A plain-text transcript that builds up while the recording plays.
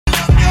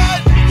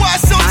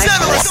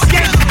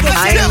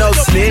I ain't no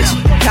snitch,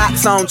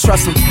 cops I don't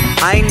trust them.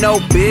 I ain't no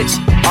bitch,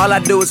 all I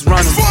do is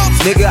run them.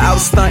 Nigga, I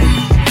was stunting.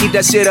 Keep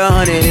that shit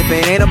 100. If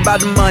it ain't about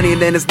the money,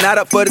 then it's not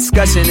up for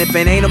discussion. If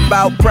it ain't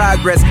about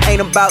progress,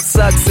 ain't about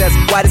success,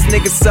 why this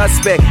nigga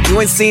suspect?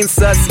 You ain't seen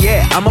sus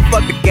yet. I'ma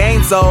fuck the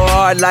game so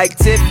hard like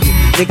Tiffany.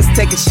 Niggas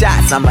taking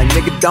shots, I'm like,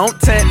 nigga, don't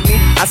tempt me.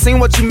 I seen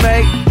what you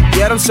make,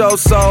 yeah, them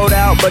shows sold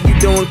out. But you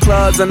doing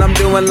clubs and I'm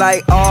doing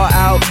like all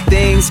out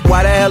things.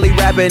 Why the hell he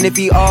rapping if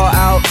he all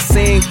out?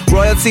 Sing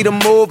royalty the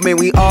movement,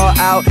 we all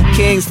out.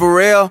 Kings for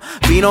real,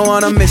 Vino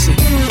on a mission.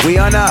 We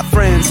are not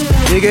friends,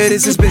 nigga,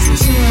 this is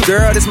business.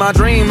 Girl, this my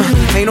dream,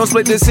 ain't no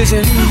split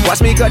decision.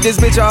 Watch me cut this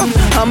bitch off,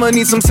 I'ma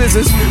need some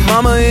scissors.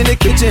 Mama in the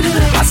kitchen,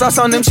 I sauce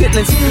on them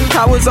chitlins.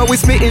 I was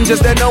always spitting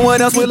just that no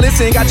one else would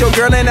listen. Got your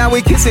girl and now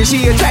we kissing.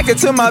 She attracted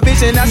to my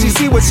vision, now she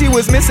see what she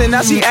was missing.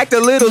 Now she act a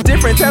little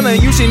different, telling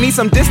you she needs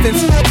some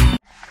distance.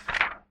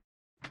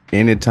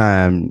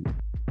 Anytime,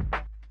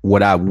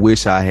 what I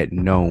wish I had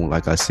known,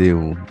 like I said,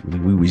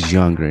 when we was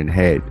younger, and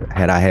had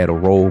I had a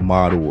role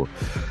model or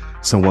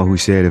someone who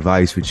shared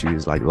advice with you,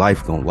 is like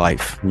life gon'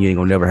 life. You ain't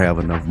gonna never have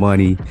enough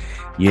money.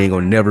 You ain't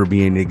gonna never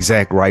be in the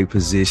exact right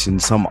position.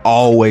 Some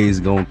always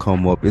gonna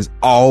come up. It's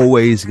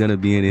always gonna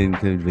be an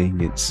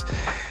inconvenience.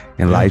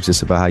 And life's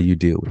just about how you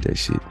deal with that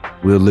shit.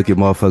 We'll look at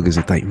motherfuckers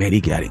and think, man,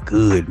 he got it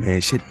good, man.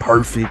 Shit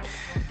perfect.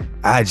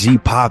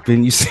 IG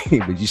popping, you see,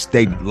 but you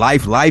stay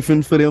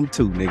lifing for them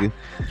too, nigga.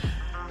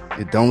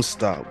 It don't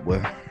stop,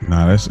 boy.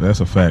 Nah, that's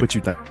a fact. What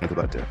you think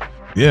about that?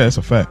 Yeah, it's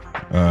a fact.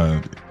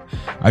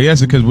 I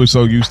guess because we're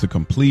so used to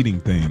completing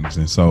things,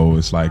 and so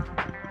it's like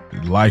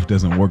life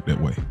doesn't work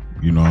that way.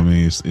 You know what I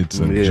mean? It's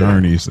a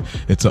journey.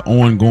 It's an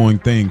ongoing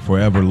thing,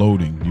 forever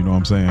loading. You know what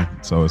I'm saying?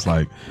 So it's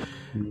like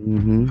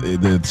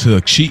to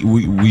achieve.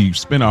 We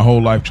spend our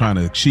whole life trying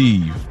to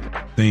achieve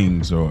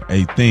things or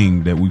a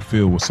thing that we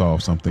feel will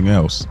solve something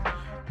else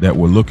that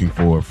we're looking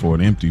for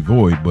an empty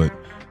void, but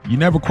you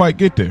never quite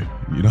get there.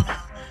 You know,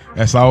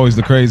 that's always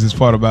the craziest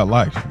part about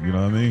life. You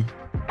know what I mean?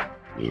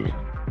 Yeah.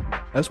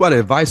 That's why the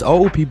advice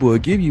old people will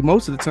give you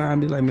most of the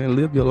time is like, man,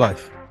 live your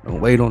life.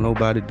 Don't wait on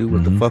nobody to do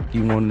what the fuck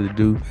you wanted to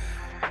do.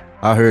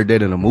 I heard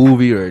that in a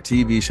movie or a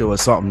TV show or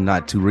something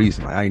not too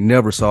recent. I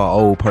never saw an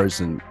old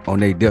person on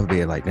their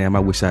deathbed like, damn, I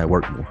wish I had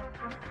worked more.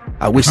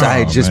 I wish I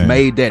had just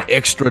made that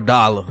extra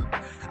dollar.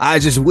 I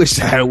just wish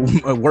I had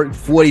worked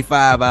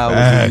 45 hours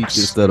a week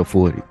instead of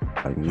 40.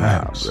 Like,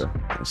 nah, bro.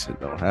 That shit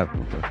don't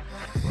happen,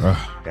 bro.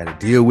 Gotta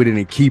deal with it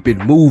and keep it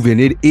moving.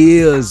 It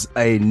is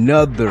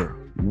another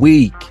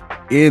week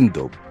in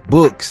the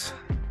books.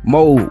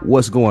 Mo,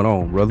 what's going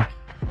on, brother?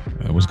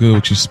 What's good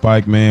with you,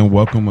 Spike, man?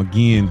 Welcome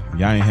again.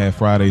 Y'all ain't had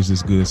Fridays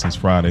this good since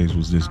Fridays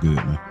was this good,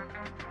 man.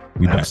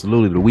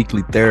 Absolutely. The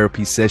weekly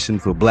therapy session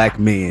for black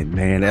men,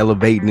 man.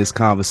 Elevating this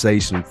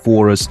conversation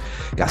for us.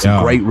 Got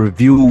some great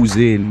reviews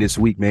in this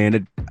week,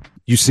 man.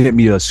 You sent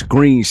me a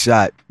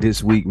screenshot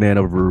this week, man,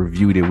 of a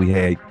review that we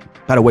had.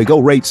 By the way, go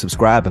rate,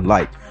 subscribe, and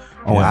like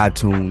on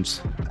iTunes,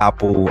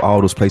 Apple,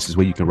 all those places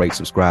where you can rate,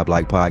 subscribe,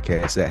 like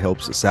podcasts. That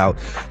helps us out.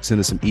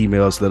 Send us some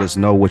emails. Let us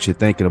know what you're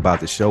thinking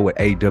about the show at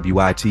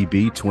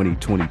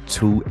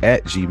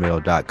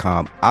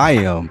awitb2022@gmail.com. I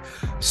am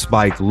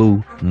Spike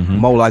Lou.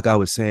 Mo, like I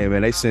was saying,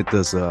 man, they sent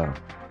us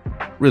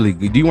really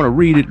good. Do you want to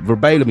read it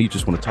verbatim or you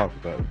just want to talk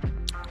about it?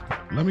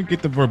 Let me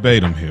get the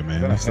verbatim here,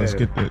 man. Let's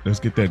get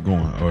that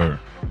going. Or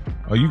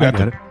you got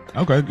it.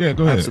 Okay, yeah,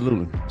 go ahead.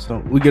 Absolutely. So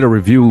we get a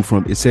review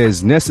from, it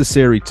says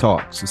Necessary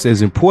Talks. It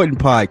says important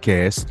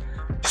podcast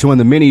showing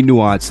the many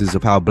nuances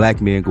of how black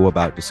men go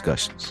about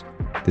discussions.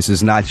 This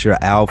is not your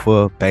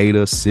alpha,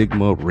 beta,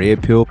 sigma,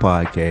 red pill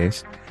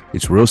podcast.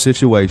 It's real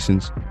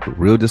situations,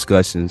 real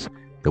discussions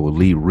that will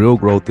lead real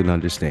growth and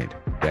understanding.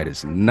 That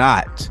is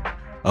not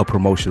a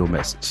promotional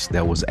message.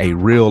 That was a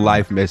real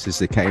life message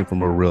that came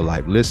from a real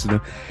life listener.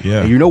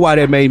 Yeah. And you know why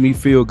that made me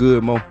feel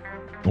good, Mo?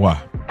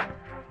 Why?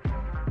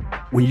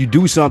 When you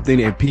do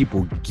something and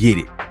people get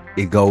it,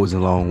 it goes a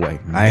long way.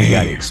 I ain't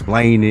got to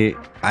explain it.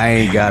 I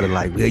ain't got to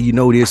like, well, you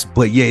know this,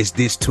 but yeah, it's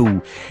this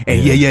too.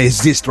 And yeah,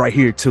 it's this right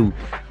here too.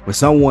 When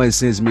someone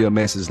sends me a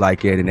message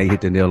like that and they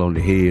hit the nail on the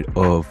head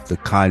of the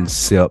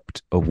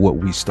concept of what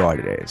we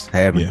started as,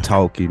 having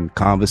talking,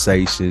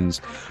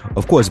 conversations,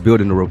 of course,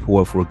 building a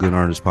rapport for a Good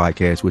Earners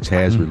podcast, which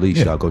has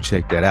released. Y'all go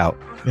check that out.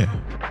 Yeah.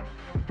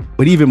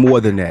 But even more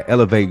than that,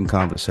 elevating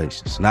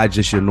conversations, not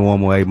just your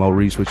normal, hey,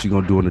 Maurice, what you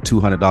going to do on a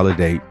 $200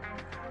 date?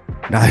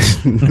 Not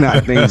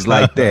things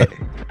like that.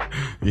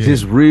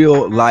 Just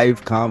real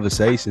life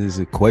conversations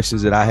and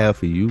questions that I have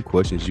for you,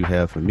 questions you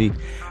have for me.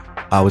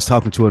 I was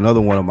talking to another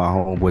one of my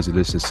homeboys that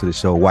listens to the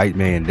show, White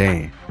Man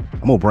Dan. I'm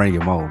gonna bring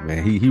him on,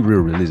 man. He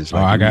real religious.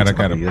 Like I got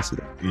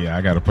yesterday. Yeah,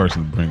 I got a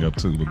person to bring up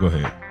too, but go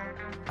ahead.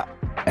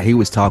 He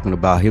was talking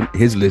about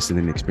his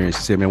listening experience.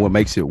 He said, man, what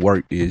makes it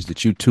work is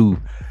that you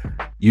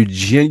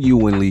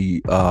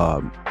genuinely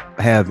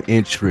have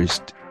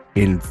interest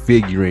in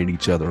figuring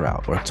each other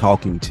out or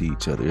talking to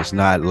each other. It's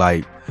not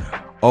like,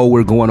 oh,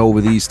 we're going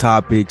over these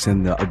topics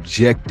and the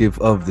objective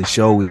of the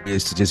show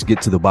is to just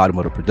get to the bottom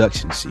of the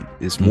production sheet.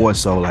 It's more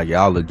so like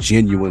y'all are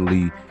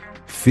genuinely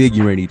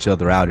figuring each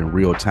other out in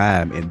real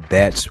time, and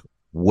that's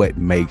what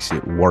makes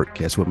it work.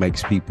 That's what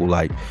makes people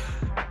like,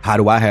 how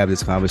do I have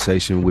this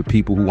conversation with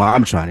people who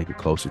I'm trying to get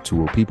closer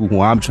to, or people who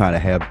I'm trying to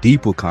have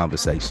deeper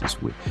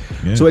conversations with?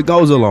 Yeah. So it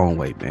goes a long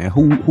way, man.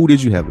 Who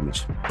did you have in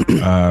this?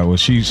 Well,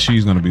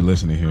 she's going to be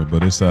listening here,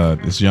 but it's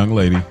this young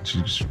lady.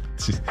 She's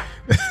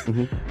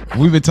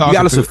we've been talking. You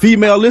got us a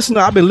female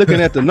listener. I've been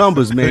looking at the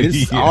numbers, man.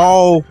 It's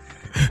all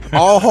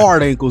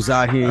hard ankles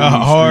out here,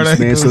 hard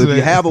streets, ankles, man. So if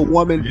you have a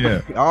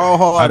woman, all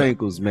hard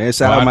ankles, man.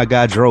 Shout out my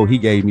guy Dro. He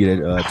gave me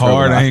that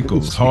hard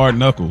ankles, hard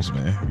knuckles,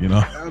 man. You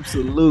know,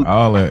 absolutely.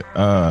 All that.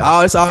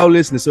 It's all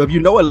listening. So if you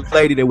know a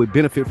lady that would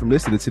benefit from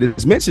listening to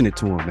this, mention it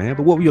to him, man.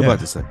 But what were you about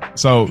to say?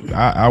 So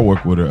I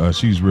work with her.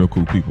 She's real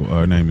cool people.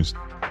 Her name is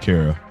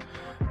Kara,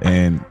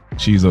 and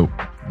she's a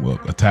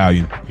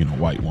Italian,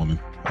 white woman.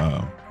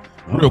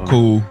 Real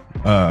cool.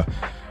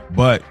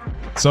 But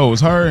so it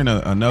was her and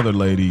another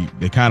lady.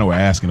 They kind of were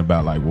asking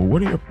about like, well,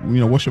 what are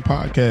your, what's your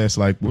podcast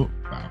like? Well,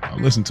 I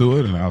listened to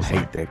it and I was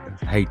hate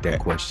that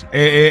question.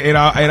 And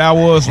I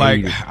was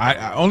like,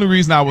 only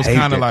reason I was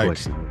kind of like,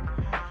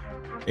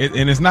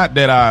 and it's not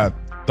that I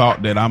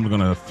thought that I'm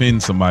gonna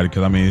offend somebody,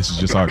 because I mean this is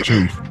just our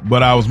truth.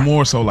 But I was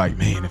more so like,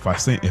 man, if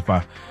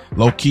I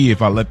low key,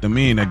 if I let them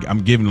in,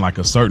 I'm giving like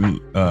a certain,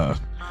 a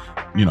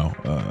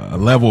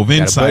level of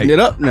insight. Button it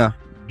up now.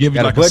 Give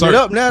it like a certain,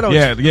 up now,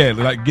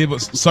 like give a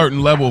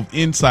certain level of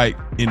insight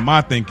in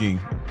my thinking,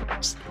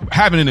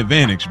 having an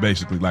advantage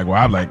basically. Like,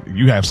 well, I'm like,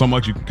 you have so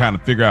much you can kind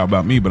of figure out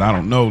about me, but I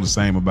don't know the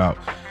same about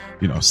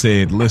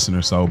said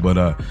listener. So,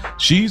 but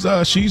she's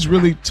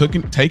really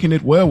taking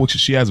it well, which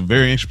she has a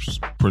very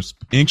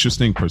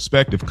interesting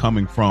perspective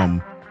coming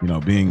from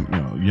being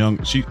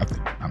young. She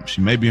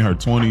may be in her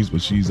 20s,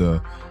 but she's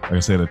like I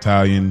said,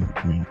 Italian,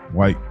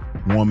 white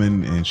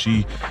woman, and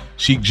she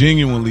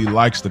genuinely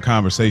likes the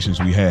conversations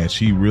we had.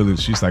 She's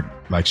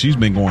like she's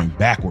been going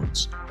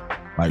backwards,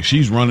 like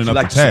she's running up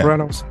the tab.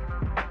 Sopranos?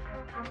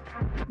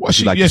 Well,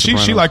 she liked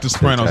the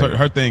Sopranos.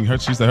 Her thing,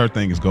 she said her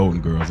thing is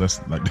Golden Girls.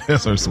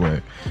 That's her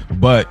swag.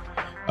 But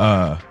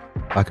I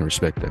can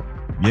respect that.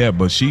 Yeah,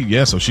 but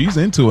so she's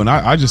into it, and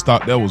I just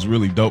thought that was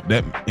really dope.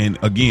 That, and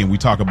again, we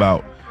talk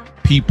about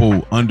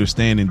people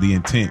understanding the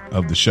intent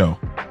of the show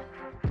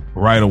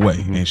right away,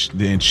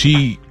 mm-hmm. and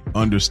she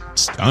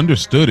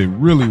understood it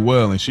really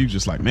well, and she was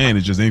just like, man,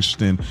 it's just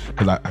interesting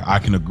because I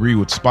can agree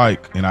with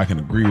Spike and I can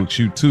agree with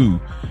you too,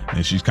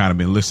 and she's kind of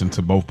been listening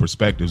to both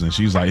perspectives, and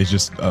she's like, it's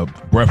just a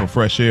breath of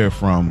fresh air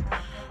from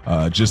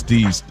just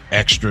these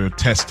extra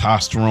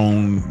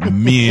testosterone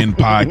men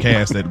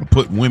podcasts that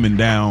put women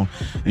down,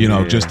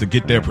 just to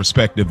get their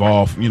perspective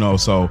off,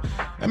 so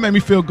that made me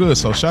feel good.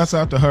 So shouts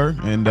out to her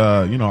and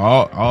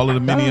all of the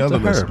many other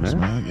listeners,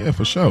 man. Yeah,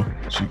 for sure.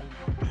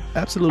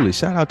 Absolutely.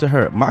 Shout out to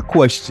her. My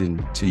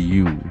question to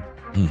you,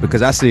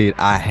 because I said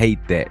I hate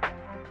that,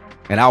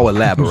 and I'll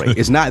elaborate.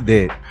 It's not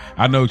that.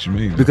 I know what you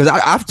mean. Because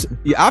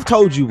I've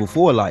told you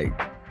before, like,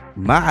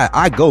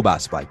 I go by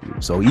Spike Lee.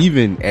 So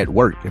even at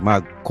work, in my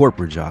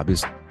corporate job,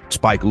 it's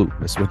Spike Lee.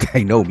 That's what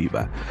they know me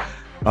by.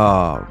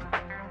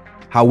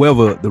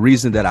 However, the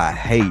reason that I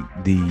hate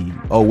the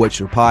what's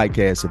your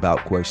podcast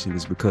about question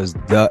is because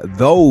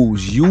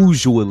those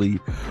usually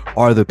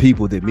are the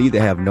people that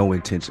either have no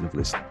intention of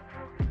listening,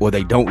 or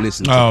they don't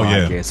listen to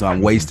podcasts. Yeah. So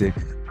I'm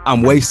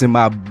wasting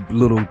my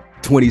little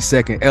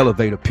 20-second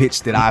elevator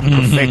pitch that I've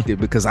perfected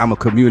because I'm a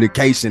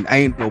communication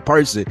anal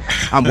person.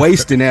 I'm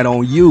wasting that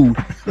on you,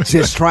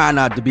 just trying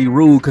not to be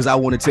rude because I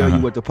want to tell you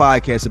what the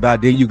podcast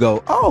about. Then you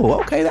go, oh,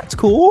 okay, that's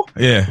cool.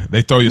 Yeah,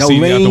 they throw your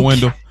CD out the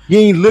window. You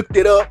ain't looked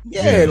it up.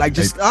 Yeah, like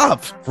just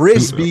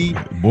frisbee.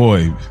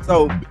 Boy.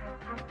 So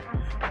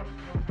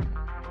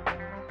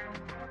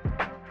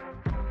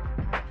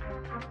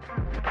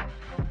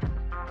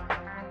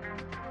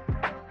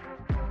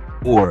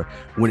or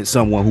when it's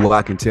someone who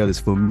I can tell is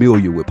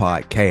familiar with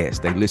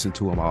podcasts, they listen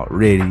to them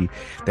already.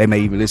 They may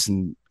even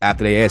listen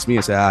after they ask me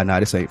and say,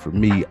 nah, this ain't for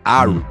me.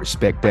 I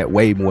respect that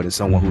way more than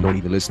someone who don't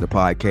even listen to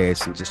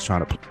podcasts and just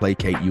trying to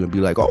placate you and be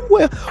like, oh,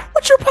 well,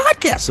 what's your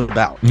podcast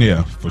about?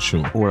 Yeah, for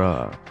sure.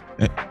 Or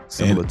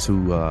similar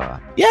to,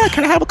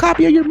 can I have a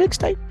copy of your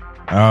mixtape?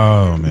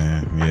 Oh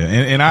man, yeah,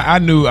 and I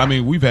knew. I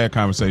mean, we've had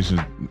conversations,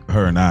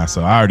 her and I,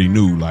 so I already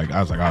knew. Like, I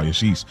was like, oh yeah,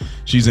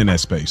 she's in that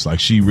space. Like,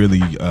 she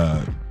really,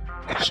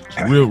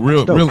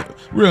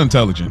 real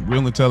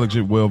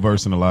intelligent, well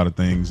versed in a lot of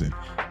things, and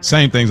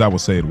same things I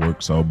would say at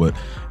work. So, but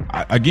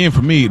again,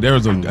 for me, there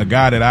was a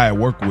guy that I had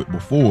worked with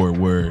before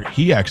where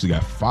he actually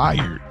got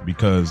fired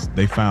because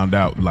they found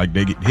out, like,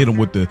 they hit him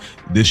with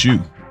this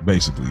shoe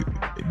basically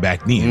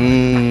back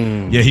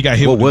then. Yeah, he got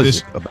hit with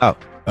this. What was it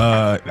about?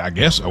 I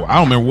guess I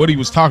don't remember what he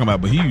was talking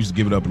about, but he used to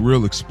give it up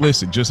real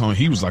explicit.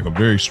 He was like a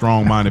very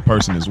strong-minded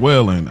person as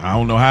well, and I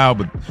don't know how,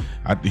 but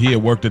he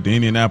had worked at the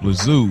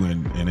Indianapolis Zoo,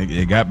 and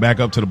it got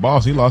back up to the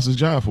boss. He lost his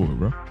job for it,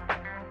 bro.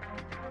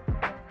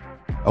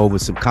 Over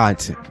some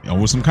content.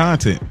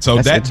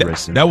 So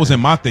that was in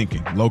my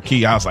thinking, low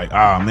key. I was like,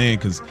 man,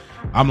 because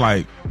I'm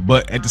like,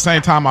 but at the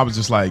same time, I was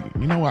just like,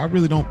 I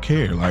really don't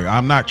care. Like,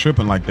 I'm not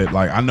tripping like that.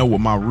 Like, I know what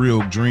my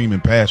real dream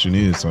and passion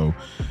is. So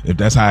if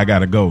that's how I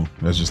gotta go,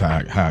 that's just how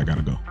I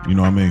gotta go. You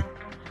know what I mean?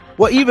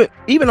 Well,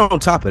 even on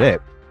top of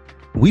that,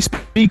 we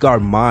speak our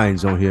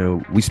minds on here.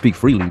 We speak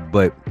freely,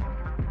 but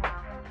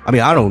I mean,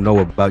 I don't know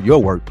about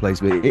your workplace,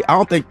 but I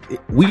don't think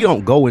we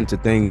don't go into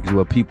things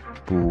where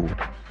people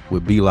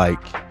would be like,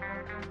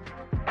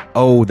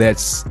 "Oh,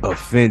 that's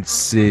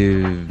offensive."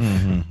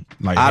 Mm-hmm.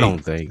 Like I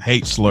don't think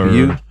hate slurs.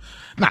 You?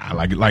 Nah,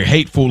 like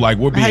hateful. Like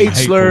we're being hate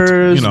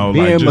slurs, you know,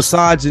 being like just,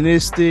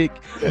 misogynistic.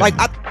 Yeah. Like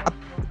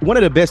one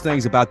of the best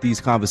things about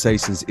these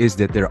conversations is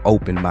that they're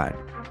open-minded.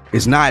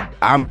 It's not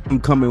I'm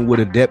coming with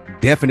a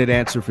definite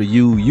answer for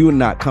you. You're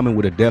not coming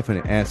with a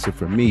definite answer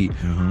for me.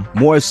 Mm-hmm.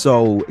 More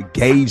so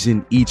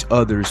gauging each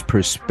other's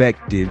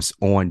perspectives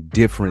on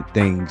different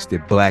things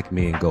that black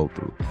men go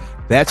through.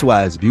 That's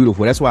why it's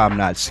beautiful. That's why I'm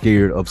not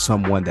scared of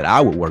someone that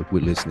I would work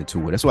with listening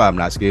to it. That's why I'm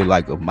not scared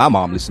like of my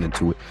mom listening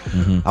to it.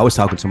 Mm-hmm. I was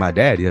talking to my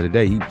dad the other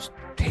day.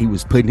 He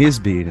was putting his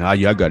bid in. I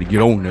got to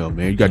get on there,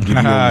 man. You got to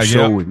get me on the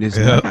show and this.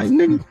 Yep. Like,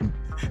 nigga,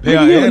 you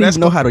don't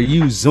even know how to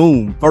use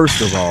Zoom,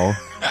 first of all.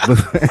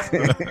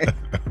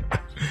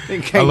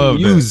 They can't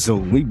use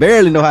Zoom. We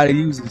barely know how to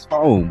use his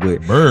phone,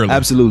 but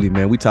absolutely,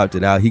 man. We talked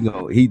it out.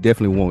 He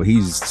definitely won't.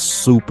 He's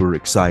super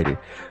excited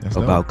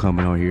about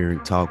coming on here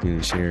and talking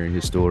and sharing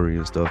his story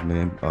and stuff,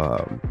 man.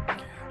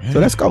 So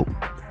let's go.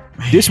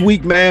 This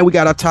week, man, we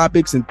got our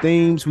topics and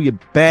themes. We are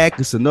back.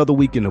 It's another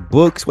week in the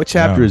books. What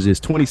chapter is this?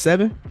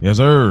 27? Yes,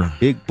 sir.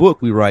 Big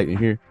book we writing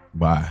here.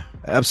 Bye.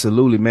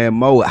 Absolutely, man.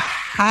 Mo,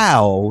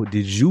 how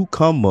did you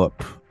come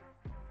up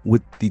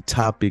with the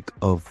topic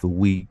of the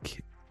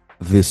week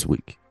this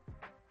week?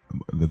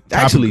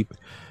 Actually,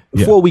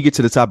 before we get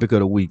to the topic of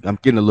the week, I'm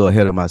getting a little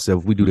ahead of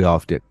myself. We do the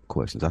off deck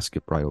questions. I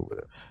skip right over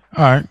that.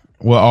 All right.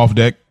 Well, Off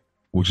Deck,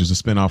 which is a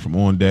spinoff from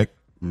On Deck,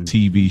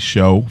 TV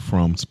show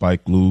from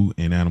Spike Lee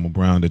and Animal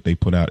Brown that they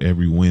put out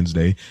every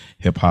Wednesday,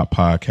 hip hop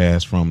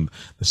podcast from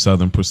the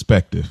Southern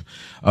perspective.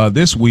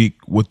 This week,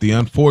 with the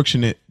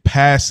unfortunate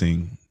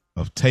passing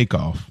of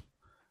Takeoff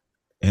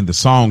and the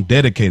song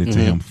dedicated to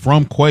him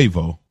from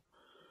Quavo,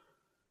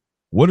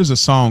 what is a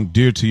song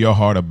dear to your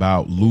heart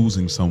about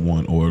losing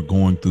someone or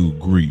going through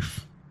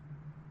grief?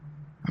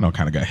 I know it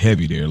kind of got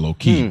heavy there, low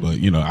key, but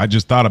you know, I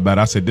just thought about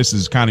it. I said, this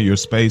is kind of your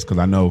space because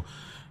I know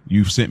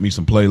you've sent me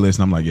some playlists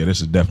and I'm like, yeah,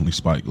 this is definitely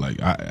Spike. Like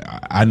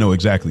I know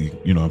exactly,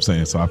 you know what I'm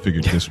saying? So I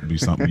figured this would be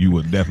something you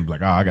would definitely be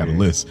like, oh, I got a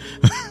list.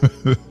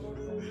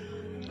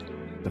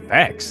 The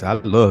facts. I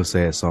love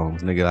sad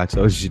songs, nigga. I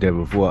told you that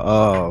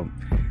before.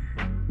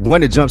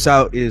 One that jumps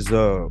out is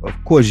of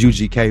course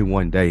UGK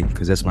One Day,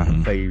 because that's my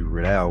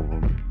favorite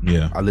album.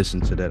 Yeah, I listen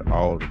to that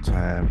all the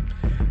time.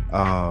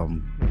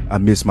 I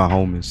miss my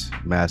homies,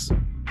 Master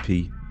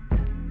P,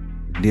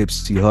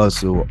 Nipsey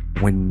Hussle.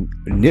 When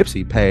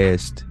Nipsey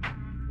passed,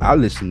 I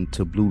listened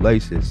to Blue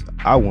Laces,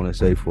 I want to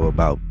say for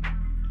about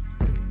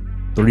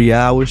 3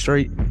 hours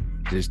straight,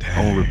 just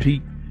on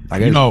repeat.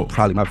 Like, you know,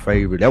 probably my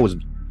favorite. That was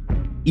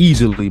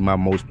easily my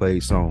most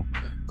played song.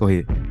 Go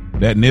ahead.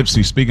 That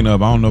Nipsey, speaking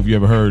of, I don't know if you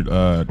ever heard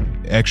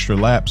Extra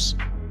Laps.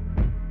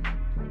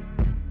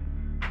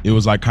 It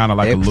was like kind of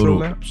like Extra a little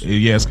Laps?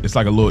 Yes, it's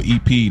like a little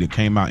EP that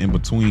came out in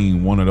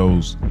between one of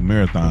those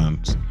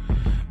marathons.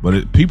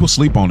 But people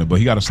sleep on it. But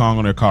he got a song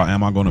on there called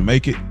Am I Gonna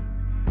Make It?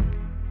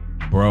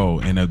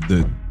 Bro, and oh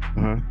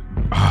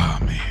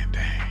man,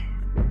 dang.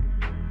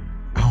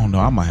 I don't know.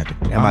 I might have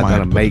to. Am I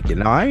gonna make it?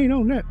 No, I ain't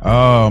on that.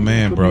 Oh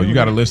man, bro, you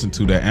got to listen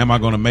to that. Am I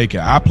Gonna Make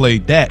It? I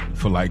played that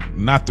for like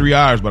not 3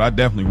 hours, but I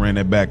definitely ran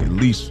that back at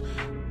least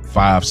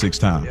 5-6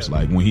 times. Yeah.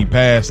 Like when he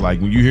passed, like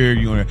when you hear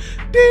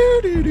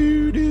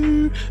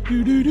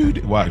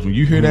watch when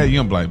you hear that,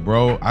 you're like,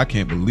 bro, I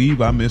can't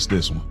believe I missed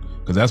this one,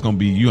 because that's gonna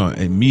be you on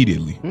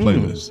immediately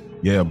playlist.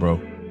 Yeah, bro.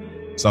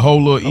 It's a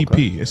whole little EP.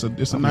 It's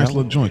a nice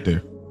little joint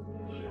there.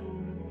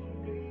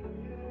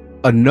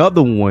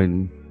 Another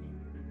one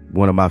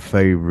of my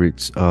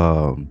favorites.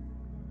 It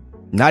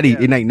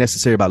ain't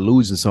necessarily about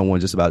losing someone,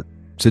 just about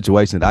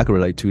situations that I can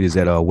relate to. Is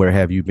that Where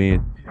Have You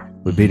Been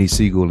with Benny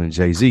Siegel and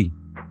Jay-Z,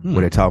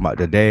 where they're talking about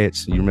the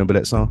dads. You remember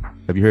that song?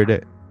 Have you heard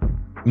that?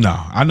 No,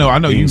 I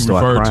know you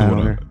referred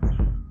to it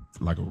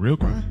like a real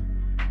cry.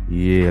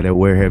 Yeah, that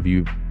Where Have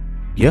You?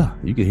 Yeah,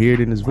 you could hear it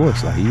in his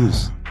voice. Like he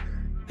was.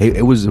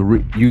 It was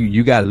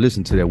you got to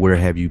listen to that Where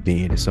Have You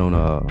Been? It's on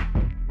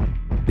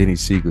Benny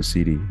Siegel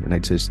CD, and they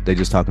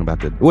just talking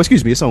about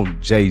it's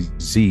on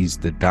Jay-Z's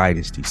The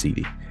Dynasty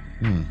CD.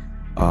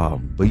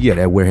 But yeah,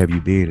 that Where Have You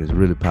Been is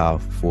really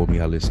powerful for me.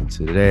 I listened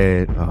to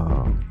that.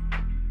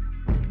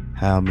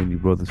 How Many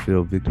Brothers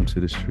Fell Victim to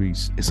the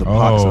Streets. It's a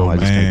Pac song. I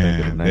just can't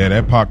think of the name. Yeah,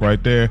 that Pac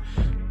right there.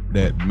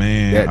 That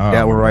man.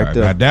 That one right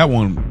there. That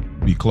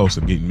one be close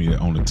to getting me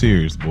on the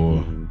tears,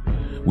 boy.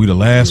 We the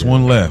last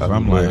one left.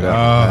 I'm like,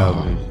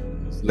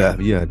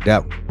 yeah,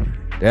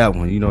 that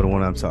one, you know the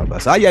one I'm talking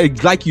about. So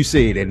like you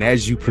said, and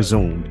as you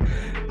presumed,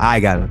 I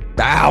got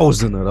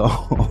 1,000 of those.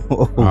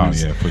 Oh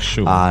yeah, for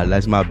sure.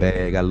 That's my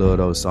bag. I love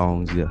those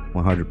songs. Yeah,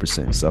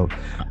 100%. So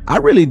I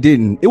really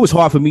didn't. It was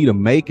hard for me to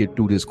make it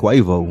through this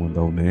Quavo one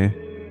though, man.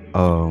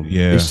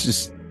 Yeah,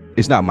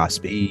 it's not my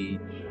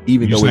speed.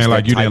 Even you though it's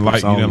like you didn't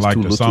like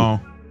the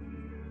song.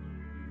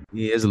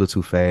 Yeah, it's a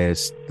little too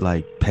fast,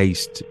 like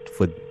paced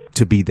for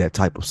to be that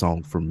type of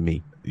song for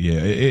me. Yeah,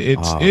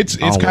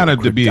 it's kind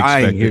of to be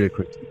expected. I ain't here to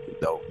critique it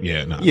though.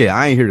 Yeah, no. Yeah,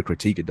 I ain't here to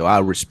critique it though. I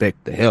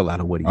respect the hell out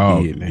of what he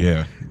did, man.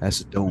 Yeah,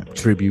 that's a dope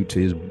tribute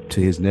to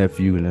his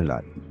nephew, and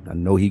I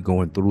know he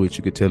going through it.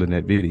 You could tell in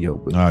that video.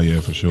 But, yeah,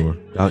 for sure.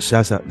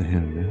 Shouts out to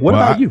him, man. What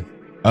about you?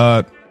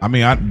 I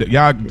mean,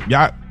 y'all.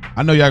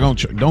 I know y'all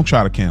don't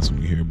try to cancel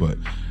me here, but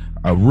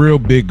a real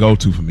big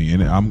go-to for me,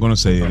 and I'm gonna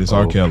say it's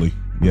R. Kelly.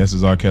 Yes,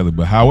 it's R. Kelly,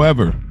 but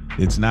however,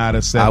 it's not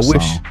a set song.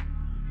 Wish.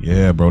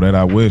 Yeah, bro, that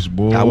I wish,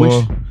 boy. I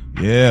wish.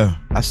 Yeah,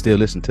 I still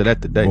listen to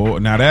that today. Boy,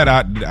 now that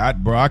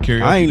I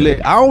carry. I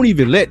don't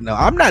even let no.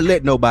 I'm not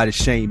letting nobody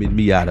shaming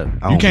me out of.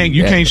 You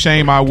can't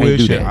shame. I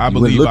wish. I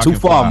believe. You went a little too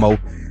far, Mo.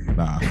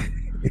 Nah,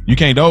 you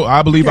can't. Though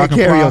I believe I can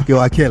karaoke.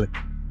 I kill it.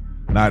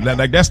 Nah,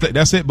 like that's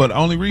it. But the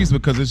only reason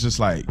because it's just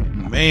like,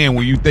 man,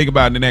 when you think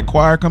about it, and that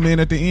choir come in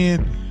at the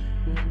end.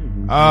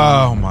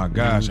 Oh my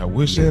gosh, I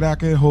wish that I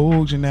could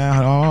hold you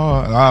now.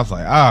 Oh, I was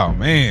like, oh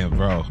man,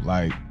 bro.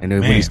 Like, and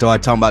then when he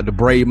started talking about the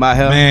braid my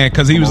hair, man,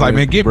 because he was like,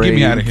 man, get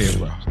me out of here,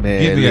 bro.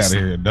 Man, get me out of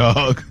here,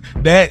 dog.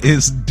 That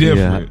is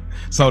different.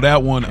 Yeah. So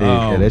that one,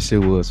 yeah, that shit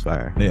was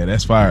fire. Yeah,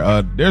 that's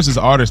fire. There's this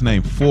artist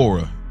named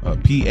Phora,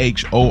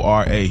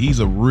 Phora. He's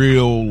a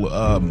real,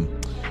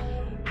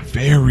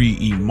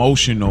 very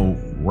emotional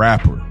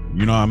rapper.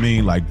 You know what I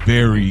mean? Like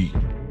very,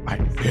 I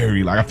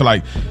feel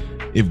like.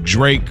 If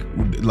Drake,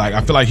 like,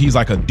 I feel like he's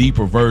like a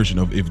deeper version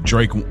of if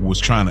Drake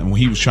was when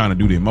he was trying to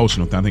do the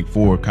emotional thing. I think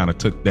Ford kind of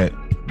took that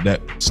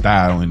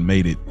style and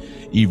made it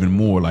even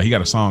more. Like, he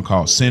got a song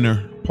called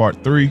Sinner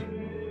Part 3.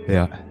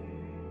 Yeah.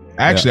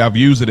 Actually, I've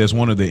used it as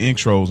one of the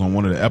intros on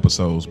one of the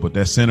episodes, but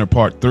that Sinner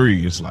Part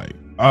 3 is like,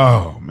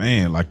 oh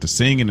man, like the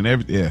singing and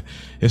everything. Yeah,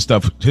 his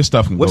stuff.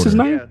 What's his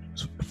name?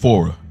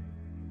 Phora.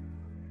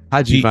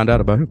 How'd you find out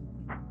about him?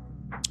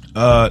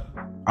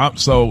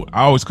 So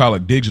I always call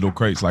it digital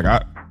crates. Like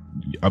I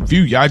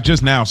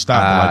just now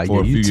stopped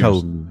for a few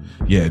years. Me.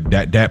 Yeah,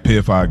 that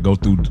Piff, I go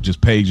through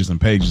just pages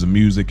and pages of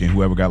music, and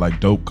whoever got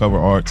like dope cover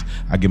arts,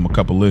 I give them a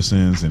couple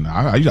listens, and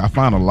I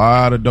find a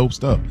lot of dope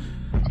stuff.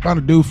 I found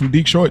a dude from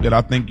Detroit that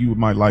I think you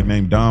might like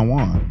named Don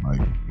Juan.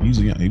 Like at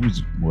least he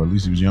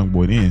was a young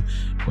boy then,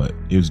 but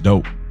it was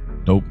dope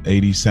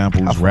 80s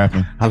samples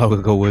rapping. How long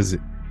ago was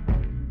it?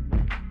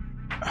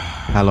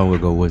 How long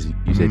ago was he?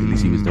 You said at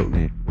least he was dope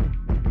then.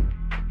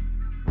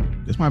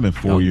 This might have been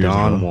 4 years ago.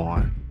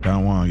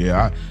 Don Juan,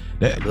 yeah.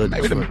 I was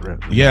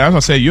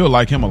gonna say you'll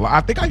like him a lot. I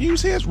think I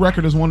use his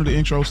record as one of the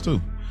intros too.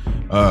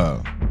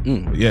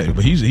 Yeah,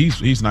 but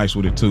he's nice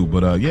with it too.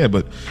 But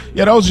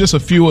those are just a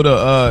few of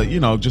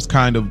the just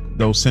kind of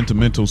those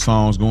sentimental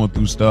songs going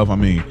through stuff. I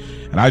mean,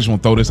 and I just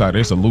want to throw this out.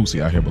 There's a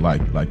Lucy out here, but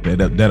like that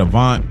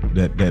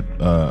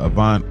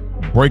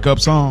Avant breakup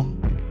song.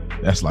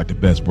 That's like the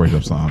best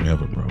breakup song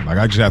ever, bro. Like,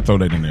 I just have to throw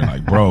that in there.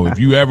 Like, bro, if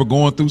you ever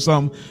going through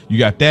something, you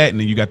got that, and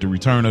then you got the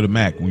Return of the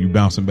Mac when you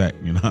bouncing back.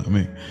 You know what I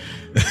mean?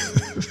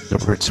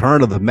 The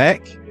Return of the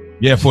Mac?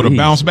 Yeah, for the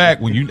bounce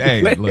back when you,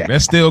 hey, look,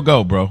 that still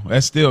go, bro.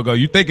 That still go.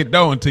 You think it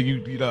don't until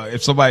you know,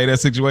 if somebody in that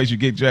situation, you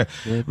get your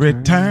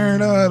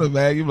Return of the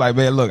Mac. You're like,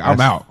 man, look,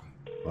 I'm out.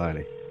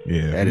 Funny.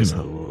 Yeah, that is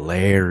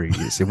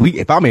hilarious.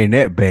 If I'm in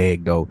that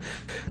bag though,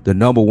 the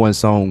number one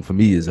song for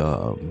me is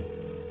that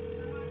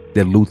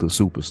Luther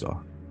Superstar.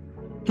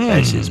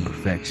 That shit's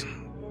perfection.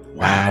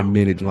 9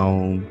 minutes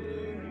long.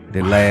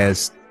 Them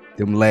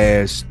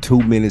last 2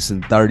 minutes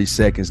and 30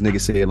 seconds, nigga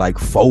said like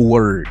 4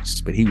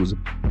 words, but he was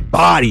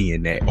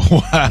bodying that.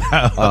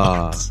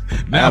 Wow.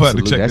 Now I have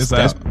to check this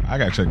out. I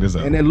gotta check this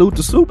out. And then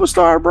Luther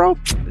Superstar, bro,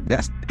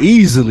 that's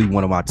easily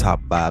one of my top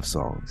 5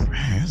 songs.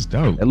 Man, that's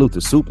dope. That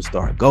Luther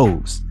Superstar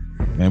goes.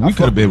 Man, we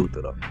could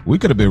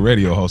have been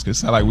radio hosts. It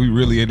sounds like we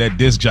really in that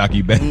disc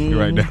jockey bag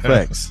right now.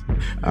 Facts.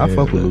 I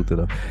fuck with Luther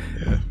though.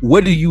 Yeah.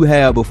 What do you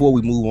have before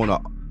we move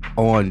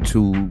on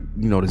to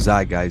the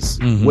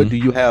zeitgeist? Mm-hmm. What do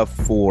you have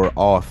for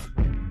off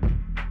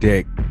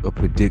deck a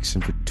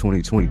prediction for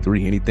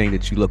 2023? Anything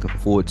that you looking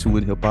forward to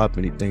in hip hop?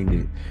 Anything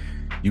that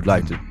you'd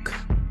like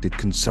that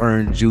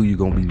concerns you? You're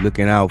gonna be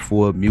looking out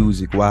for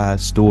music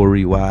wise,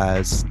 story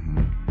wise,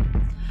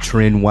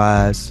 trend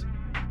wise.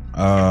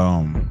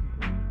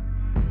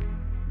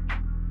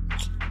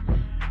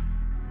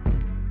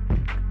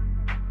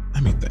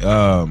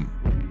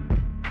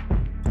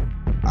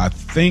 I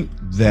think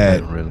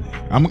that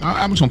I'm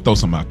just gonna throw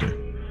something out there.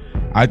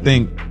 I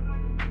think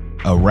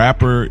a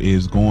rapper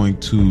is going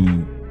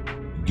to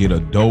get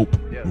a dope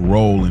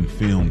role in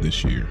film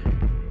this year.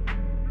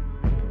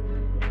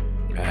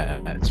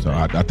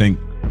 I think.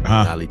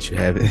 I'll let you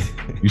have it.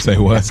 You say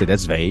what? I said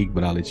that's vague,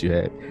 but I'll let you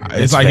have it.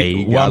 It's like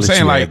vague. Well, I'm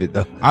saying like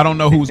I don't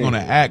know who's gonna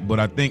act, but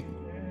I think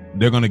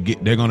they're gonna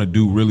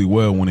do really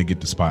well when they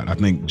get the spot. I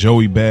think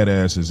Joey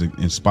Badass is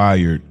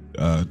inspired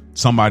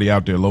somebody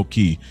out there low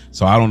key.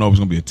 So I don't know if it's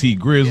gonna be a T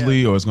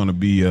Grizzly or it's gonna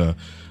be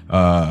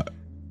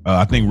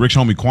I think Rich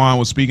Homie Quan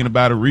was speaking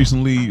about it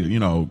recently.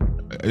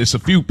 It's a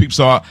few people.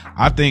 So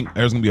I think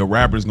there's gonna be a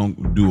rapper that's gonna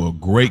do a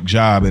great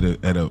job at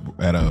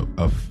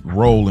a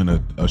role in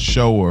a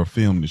show or a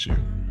film this year.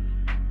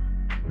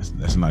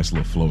 That's a nice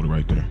little floater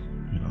right there.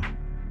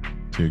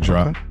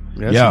 Teardrop.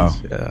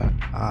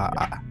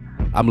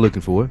 I'm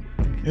looking for it.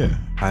 Yeah,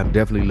 I'm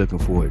definitely looking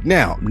for it.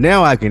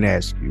 Now I can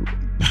ask you.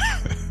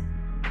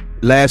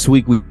 Last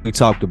week we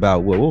talked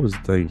about what was the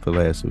thing for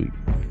last week?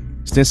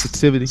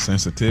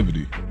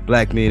 Sensitivity.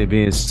 Black men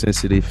being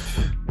sensitive.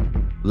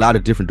 A lot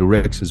of different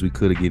directions we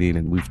could have get in,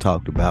 and we've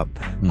talked about.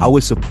 I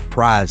was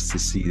surprised to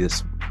see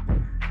this.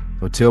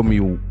 So tell me,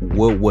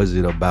 what was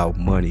it about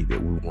money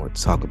that we want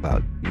to talk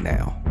about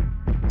now?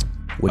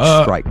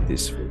 What strike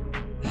this for?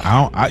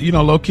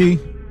 Low key,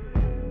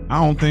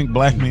 I don't think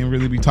black men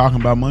really be talking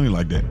about money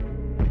like that.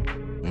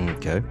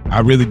 Okay, I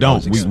really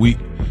don't.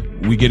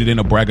 We get it in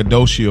a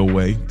braggadocio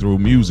way through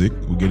music.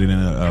 We get it in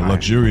a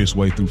luxurious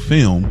way through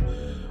film,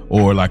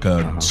 or like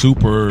a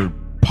super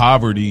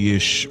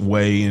poverty-ish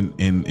way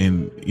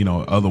in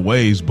other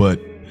ways. But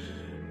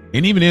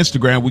and even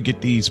Instagram, we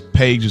get these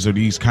pages or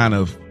these kind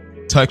of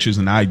touches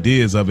and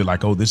ideas of it,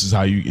 like, oh, this is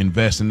how you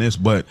invest in this.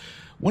 But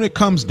when it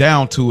comes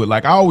down to it,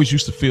 like, I always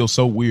used to feel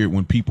so weird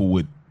when people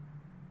would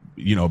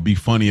be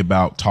funny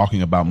about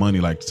talking about money,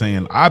 like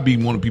saying, I'd be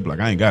one of the people like,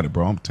 I ain't got it,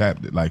 bro, I'm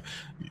tapped. Like,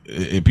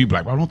 and people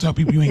like, well, don't tell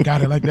people you ain't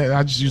got it like that.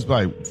 I just used to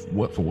like,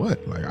 what for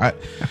what? Like,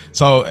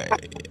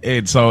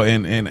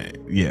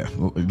 yeah,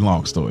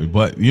 long story,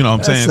 but you know what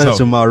I'm saying. That's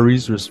such a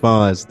Maurice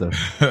response though.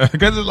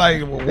 Because it's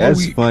like,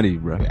 that's funny,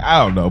 bro.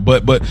 I don't know,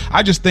 but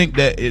I just think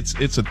that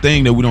it's a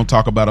thing that we don't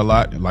talk about a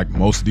lot. And like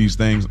most of these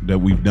things that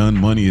we've done,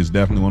 money is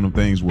definitely one of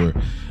the things where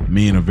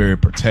men are very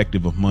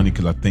protective of money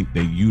because I think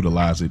they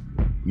utilize it,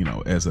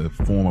 as a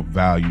form of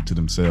value to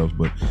themselves.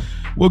 But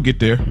we'll get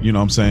there, you know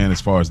what I'm saying,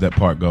 as far as that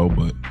part go.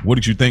 But what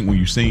did you think when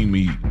you seen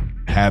me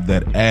have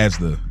that as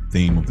the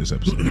theme of this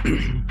episode?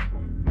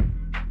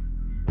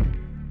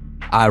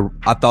 I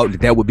thought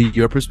that would be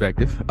your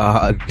perspective.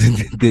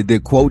 The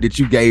quote that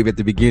you gave at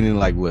the beginning,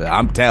 like, well,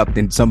 I'm tapped,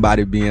 and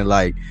somebody being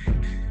like,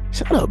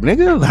 shut up,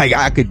 nigga. Like,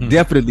 I could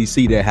definitely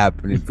see that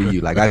happening for you.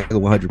 Like, I could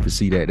 100%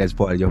 see that. That's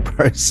part of your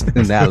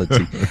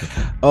personality.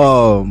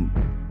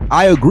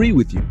 I agree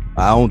with you.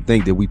 I don't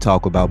think that we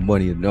talk about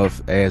money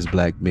enough as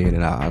black men,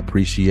 and I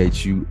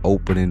appreciate you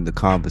opening the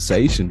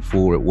conversation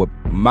for it. What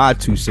my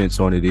 2 cents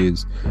on it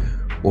is,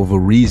 of a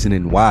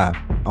reasoning why.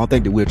 I don't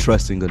think that we're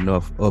trusting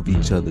enough of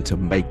each other to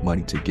make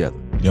money together.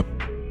 Yep.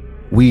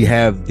 We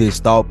have this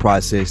thought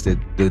process that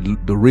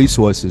the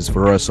resources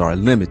for us are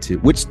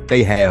limited, which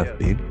they have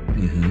been.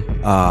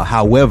 Mm-hmm.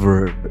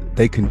 However,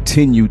 they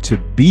continue to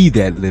be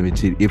that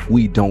limited if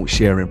we don't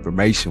share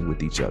information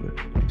with each other.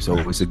 So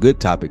it's a good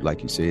topic,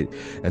 like you said,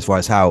 as far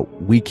as how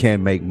we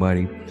can make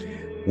money.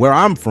 Where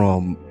I'm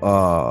from,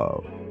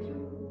 to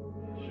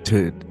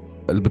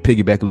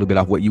piggyback a little bit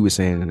off what you were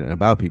saying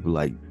about people,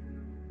 like,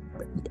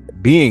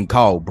 being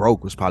called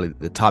broke was probably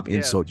the top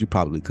insult you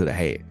probably could have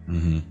had.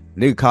 Mm-hmm.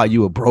 Nigga call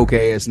you a broke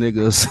ass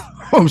nigga or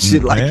some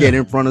shit like that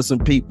in front of some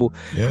people.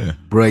 Yeah,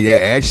 bro. Yeah,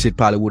 that shit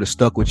probably would have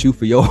stuck with you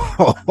for your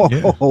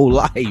whole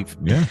life.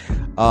 Yeah.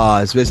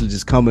 Especially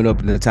just coming up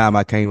in the time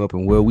I came up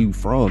and where we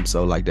from.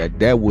 So like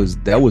that was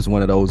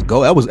one of those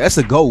that's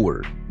a go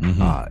word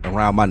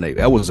around my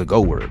neighbor. That was a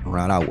go word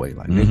around our way.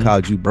 Like they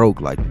called you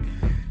broke. Like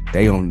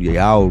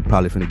y'all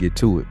probably finna get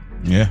to it.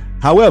 Yeah.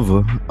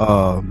 However,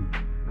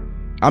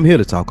 I'm here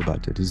to talk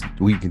about that.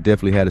 We can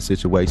definitely have the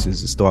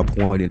situations and start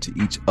pointing to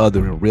each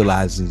other and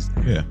realizing,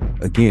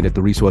 again, that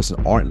the resources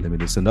aren't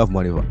limited. It's enough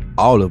money for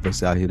all of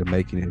us out here to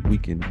make it. If we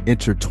can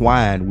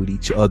intertwine with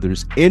each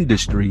other's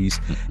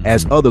industries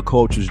as other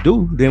cultures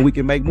do, then we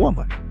can make more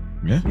money.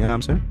 Yeah. You know what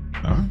I'm saying?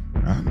 All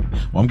right.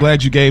 Well, I'm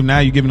glad you're giving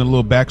a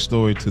little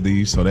backstory to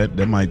these, so that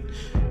might,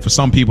 for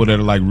some people that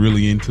are like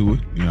really into it,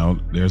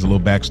 there's a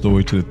little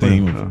backstory to the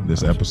theme of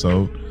this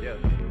episode.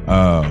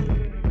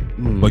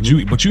 But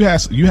you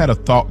had a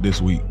thought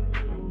this week.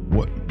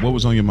 What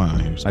was on your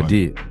mind? I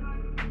did.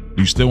 Do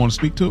you still want to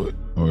speak to it?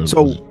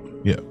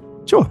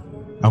 Sure.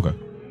 Okay.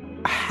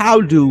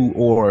 How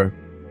do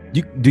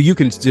you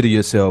consider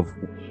yourself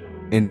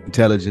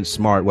intelligent,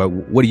 smart?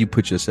 What do you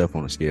put yourself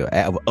on a scale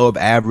of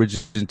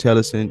average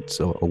intelligence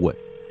or what?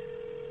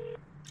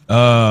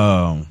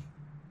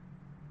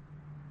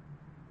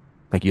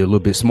 Think you're a little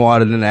bit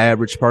smarter than the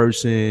average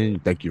person?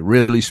 Think you're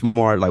really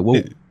smart? Like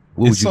what?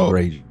 What would you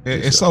grade?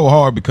 It's so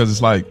hard because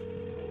it's like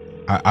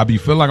I be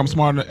feeling like I'm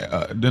smarter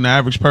than the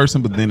average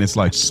person, but then it's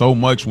like so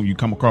much when you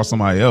come across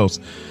somebody else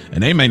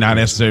and they may not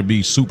necessarily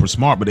be super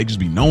smart, but they just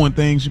be knowing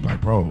things. You're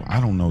like, bro, I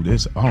don't know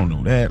this, I don't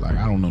know that, like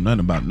I don't know nothing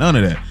about none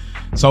of that.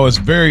 So it's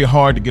very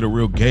hard to get a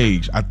real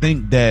gauge. I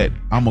think that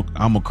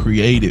I'm a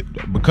creative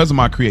because of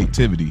my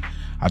creativity.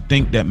 I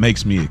think that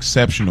makes me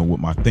exceptional with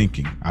my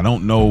thinking. I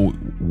don't know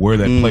where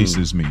that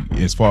places me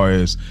as far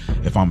as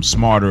if I'm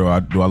smarter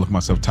or do I look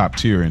myself top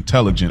tier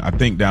intelligent. I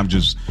think that I'm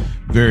just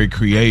very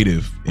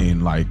creative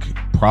in like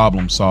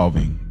problem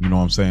solving. You know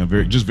what I'm saying?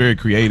 Very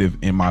creative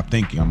in my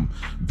thinking. I'm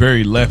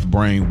very left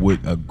brain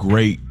with a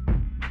great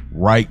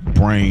right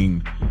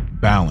brain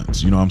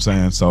balance. You know what I'm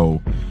saying? So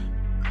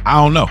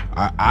I don't know.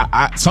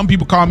 I some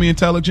people call me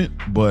intelligent,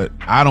 but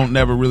I don't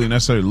never really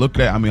necessarily look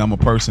at. I mean, I'm a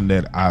person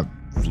that I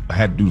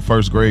had to do the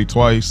first grade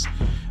twice,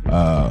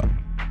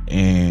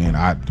 and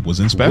I was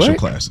in special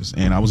classes.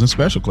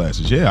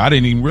 Yeah, I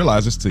didn't even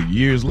realize this till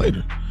years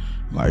later.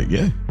 Like,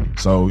 yeah.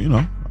 So, you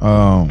know,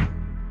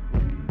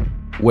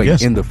 wait,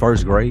 yes. In the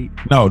first grade?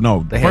 No,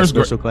 they had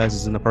special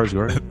classes in the first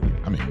grade.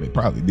 I mean, they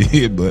probably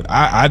did, but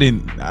I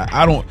didn't.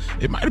 I don't.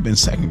 It might have been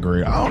second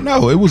grade. I don't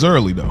know. It was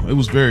early though. It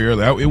was very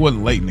early. It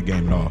wasn't late in the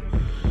game at all.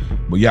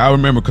 But yeah, I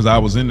remember because I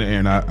was in there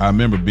and I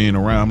remember being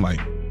around. I'm like,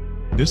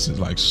 this is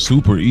like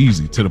super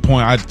easy, to the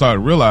point I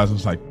started realizing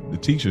it's like the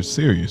teacher's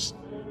serious.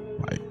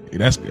 Like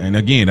that's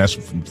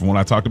from what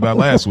I talked about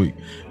last week.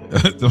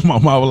 My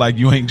mom was like,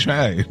 you ain't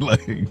tried.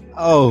 Like,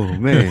 oh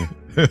man.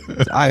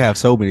 I have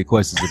so many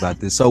questions about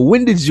this. So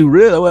when did you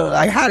realize,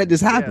 like, how did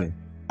this happen?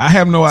 I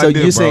have no idea. So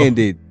you're saying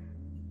that,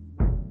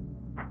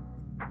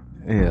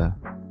 yeah.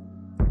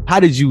 How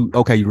did you,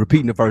 you're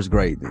repeating the first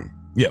grade then?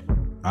 Yep.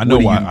 I know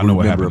why. I know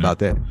what happened about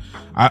that.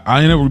 I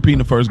ended up repeating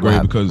the first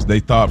grade because they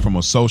thought from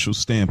a social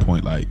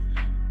standpoint, like,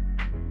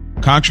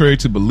 contrary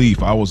to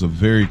belief, I was a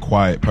very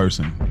quiet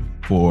person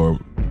for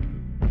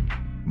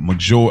I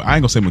ain't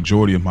gonna say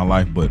majority of my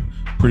life, but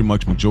pretty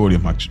much majority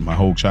of my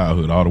whole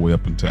childhood, all the way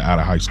up until out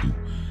of high school.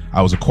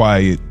 I was a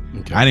quiet.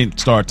 Okay. I didn't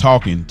start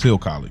talking till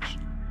college,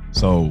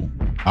 so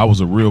I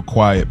was a real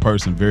quiet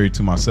person, very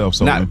to myself.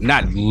 So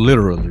not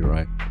literally,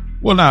 right?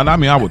 Well, no, I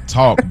mean I would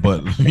talk,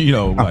 but you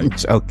know,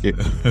 like okay.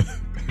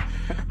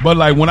 But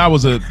like when I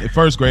was in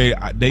first grade,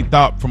 they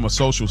thought from a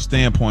social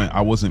standpoint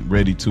I wasn't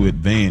ready to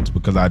advance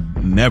because I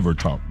never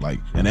talked, like,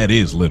 and that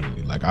is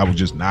literally like I would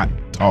just not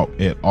talk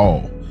at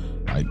all.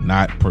 Like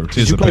not participate.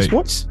 Did you play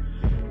sports?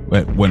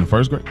 When in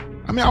first grade?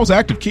 I mean, I was an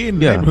active kid in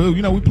the neighborhood.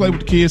 You know, we played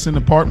with the kids in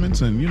the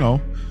apartments, and you know,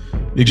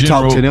 you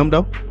talk to them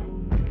though.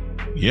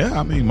 Yeah,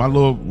 I mean, my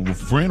little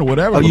friend or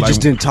whatever. Oh, you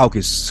just didn't talk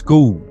at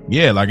school?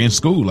 Yeah, like in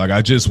school. Like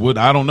I just would.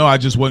 I don't know. I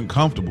just wasn't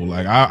comfortable.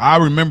 Like I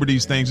remember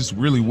these things. It's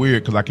really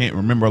weird because I can't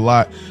remember a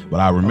lot,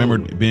 but I remember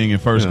being in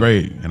first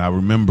grade, and I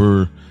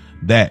remember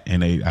that,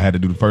 and I had to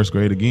do the first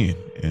grade again,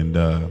 and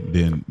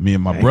then me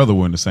and my brother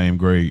were in the same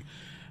grade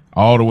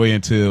all the way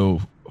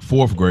until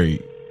fourth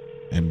grade.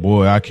 And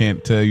boy, I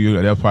can't tell you,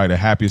 that was probably the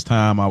happiest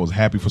time. I was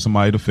happy for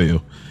somebody to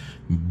fail.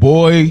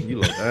 Boy, you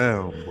look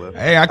down, boy.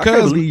 Hey, I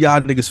can't believe y'all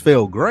niggas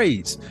fail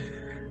grades.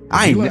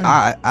 I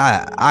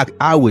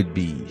would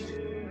be.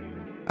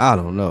 I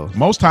don't know.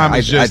 Most time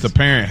it's just the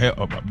parent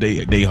help.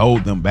 They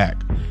hold them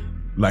back.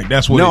 Like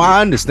that's what. No,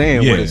 I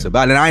understand what it's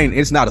about, and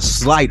it's not a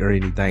slight or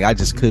anything. I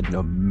just couldn't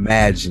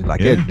imagine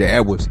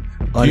that was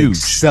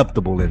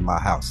unacceptable in my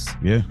house.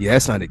 Yeah,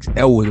 that's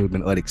that would have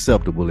been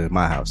unacceptable in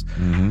my house.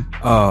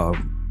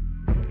 Mm-hmm.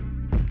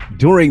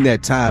 During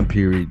that time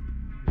period,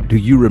 do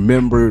you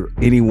remember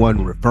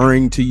anyone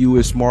referring to you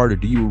as smart, or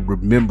do you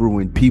remember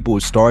when people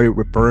started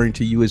referring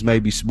to you as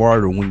maybe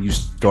smart, or when you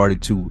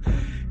started to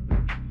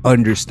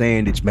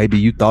understand that maybe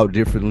you thought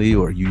differently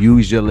or you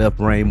used your left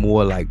brain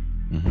more? Like,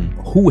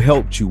 who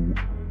helped you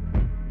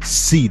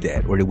see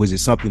that, or was it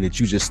something that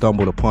you just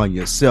stumbled upon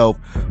yourself?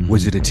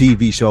 Was it a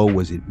TV show?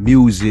 Was it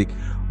music?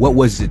 What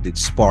was it that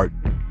sparked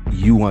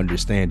you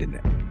understanding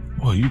that?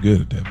 Well, you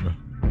good at that, bro.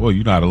 Well,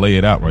 you know how to lay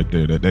it out right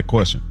there. That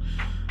question.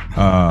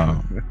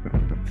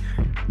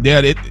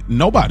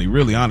 Nobody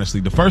really,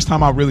 honestly. The first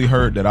time I really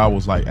heard that I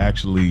was like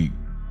actually,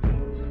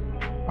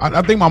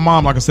 I think my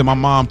mom, like I said, my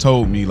mom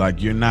told me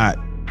like, you're not,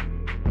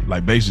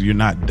 like basically you're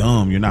not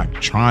dumb, you're not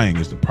trying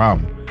is the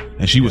problem.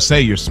 And she would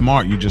say you're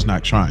smart, you're just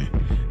not trying.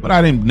 But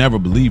I didn't never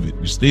believe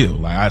it. Still,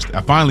 like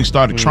I finally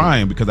started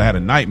trying because I had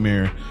a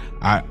nightmare.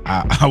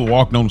 I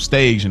walked on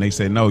stage and they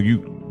said no,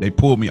 they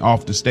pulled me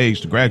off the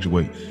stage to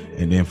graduate.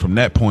 And then from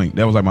that point,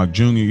 that was like my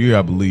junior year,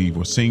 I believe,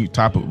 or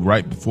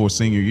right before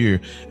senior year.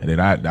 And then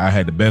I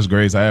had the best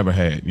grades I ever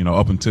had, you know,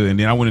 up until, and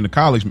then I went into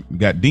college,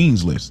 got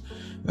dean's list.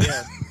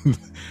 Yeah.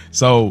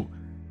 So,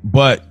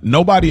 but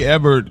nobody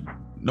ever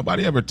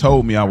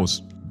told me I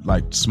was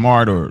like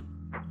smart or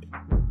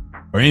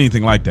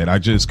anything like that. I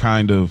just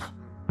kind of,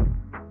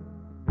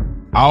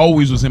 I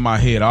always was in my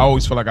head. I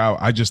always felt like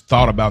I just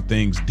thought about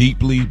things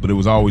deeply, but it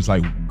was always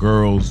like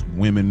girls,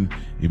 women,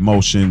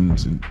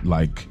 emotions, and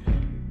like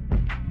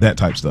that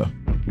type stuff.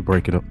 You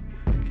break it up.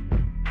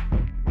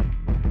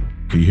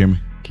 Can you hear me?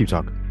 Keep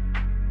talking.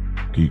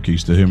 Can you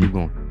still hear me? Keep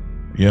going.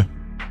 Yeah.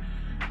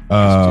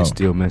 It's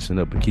still messing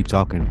up, but keep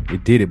talking.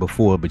 It did it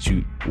before, but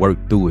you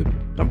worked through it.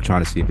 I'm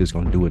trying to see if it's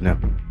going to do it now.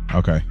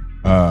 Okay.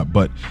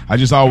 But I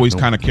just always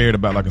kind of cared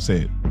about, like I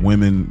said,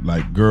 women,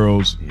 like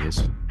girls,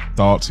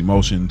 thoughts,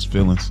 emotions,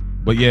 feelings.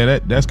 But yeah,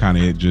 that's kind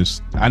of it.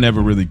 Just, I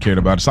never really cared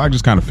about it. So I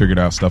just kind of figured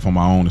out stuff on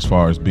my own as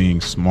far as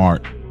being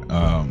smart.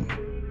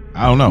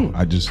 I don't know.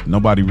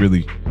 Nobody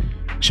really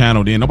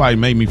channeled in. Nobody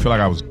made me feel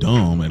like I was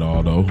dumb at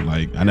all, though.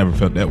 Like, I never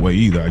felt that way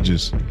either. I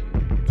just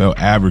felt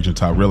average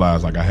until I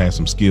realized like I had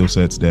some skill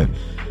sets that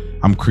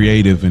I'm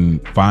creative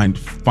and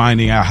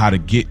finding out how to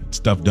get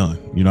stuff done.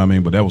 You know what I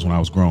mean? But that was when I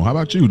was grown. How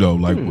about you though?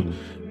 Like,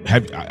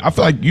 I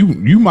feel like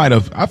you might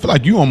have. I feel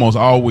like you almost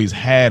always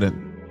had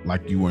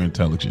like you were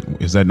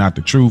intelligent. Is that not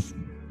the truth?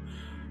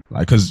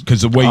 Like, cause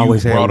the way you were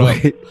brought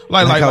up,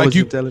 like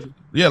you, intelligent?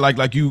 Yeah,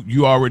 like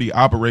you already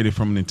operated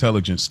from an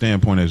intelligent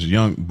standpoint as a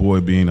young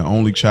boy, being the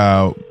only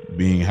child,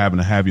 having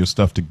to have your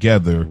stuff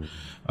together,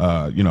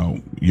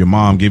 your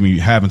mom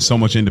having so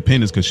much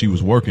independence because she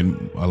was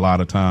working a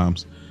lot of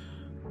times.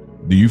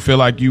 Do you feel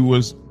like you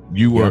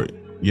were?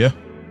 Yeah.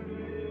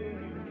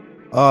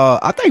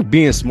 I think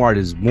being smart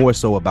is more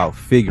so about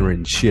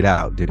figuring shit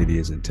out than it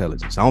is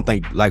intelligence. I don't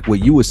think, like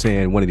what you were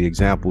saying, one of the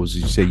examples,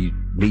 you say you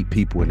meet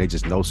people and they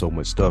just know so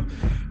much stuff.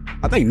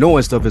 I think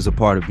knowing stuff is a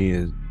part of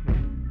being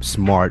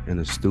smart and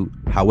astute.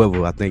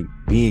 However, I think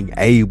being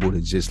able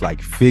to just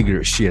like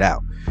figure shit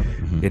out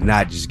and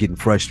not just getting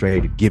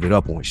frustrated, giving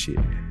up on shit.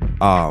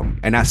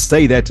 And I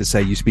say that to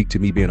say, you speak to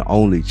me being an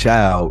only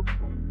child.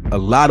 A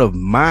lot of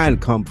mine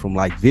come from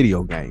like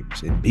video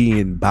games and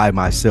being by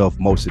myself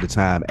most of the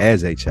time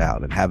as a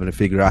child and having to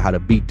figure out how to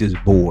beat this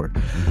board.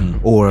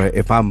 Or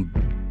if I'm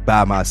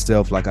by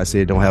myself, like I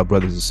said, don't have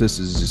brothers and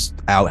sisters, just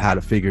out how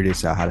to figure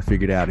this out, how to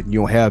figure it out. And you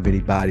don't have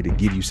anybody to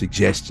give you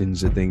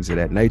suggestions and things of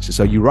that nature.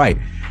 So you're right.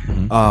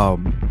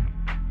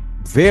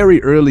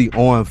 Very early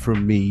on for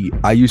me,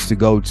 I used to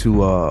go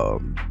to,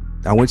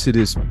 I went to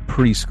this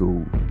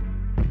preschool.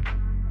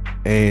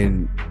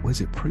 And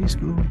was it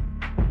preschool?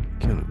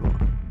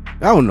 Kindergarten.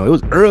 I don't know. It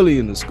was early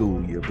in the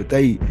school year, but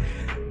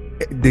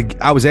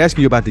I was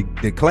asking you about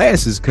the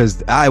classes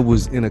because I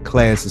was in a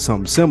class or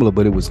something similar,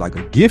 but it was like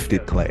a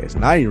gifted class,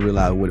 and I didn't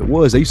realize what it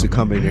was. They used to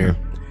come in there,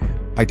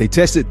 like they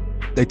tested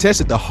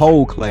the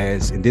whole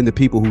class, and then the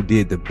people who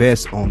did the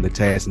best on the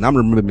test. And I'm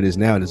remembering this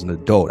now as an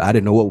adult. I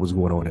didn't know what was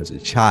going on as a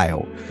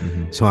child,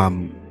 so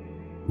I'm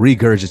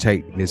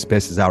regurgitating as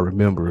best as I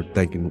remember,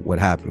 thinking what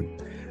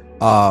happened.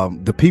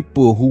 The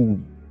people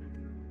who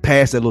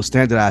passed that little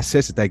standardized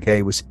test that they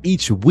gave us,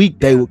 each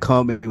week they would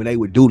come and they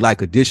would do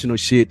like additional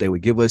shit. They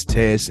would give us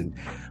tests and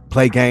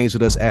play games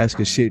with us, ask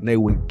us shit, and they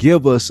would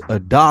give us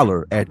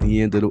 $1 at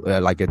the end of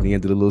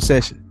the little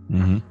session.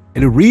 And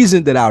the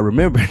reason that I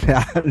remember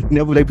that, I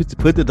never they put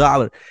the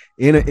 $1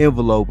 in an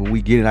envelope and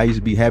we get it. I used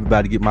to be happy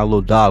about to get my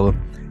little $1.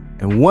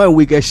 And one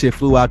week that shit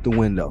flew out the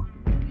window,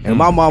 and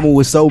my mama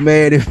was so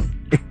mad at me.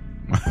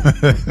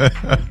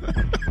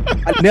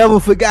 I never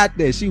forgot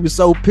that. She was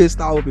so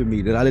pissed off at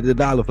me that I let the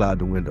 $1 fly out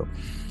the window.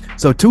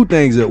 So two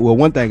things.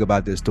 One thing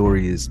about this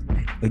story is,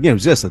 again, it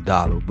was just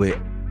 $1, but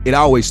it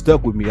always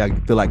stuck with me. I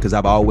feel like because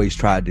I've always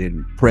tried to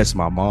impress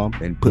my mom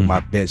and put my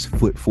best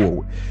foot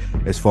forward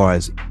as far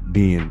as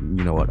being,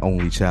 an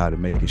only child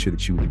and making sure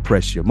that you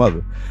impress your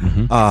mother.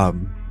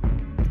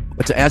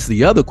 But to answer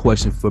the other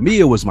question, for me,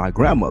 it was my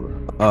grandmother.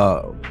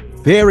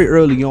 Very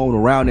early on,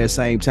 around that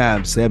same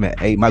time, 7,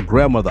 8, my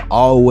grandmother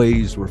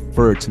always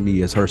referred to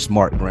me as her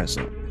smart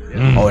grandson.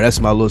 Oh, that's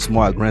my little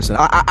smart grandson.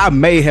 I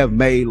may have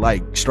made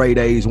like straight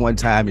A's one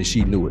time and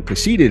she knew it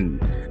because she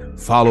didn't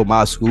follow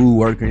my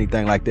schoolwork or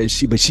anything like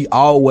that. But she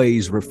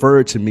always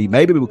referred to me,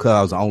 maybe because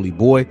I was the only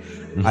boy.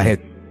 I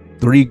had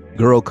 3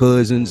 girl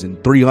cousins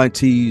and 3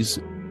 aunties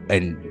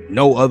and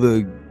no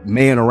other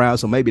man around.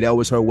 So maybe that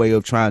was her way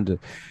of trying to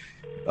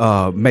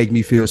make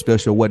me feel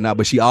special or whatnot,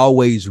 but she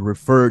always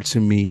referred to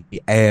me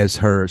as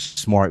her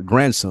smart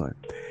grandson.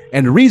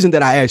 And the reason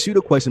that I asked you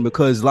the question,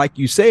 because like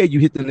you said, you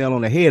hit the nail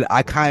on the head.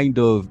 I kind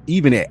of,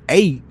 even at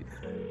 8,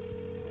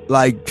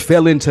 like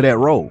fell into that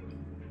role.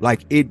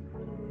 Like it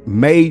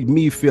made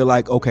me feel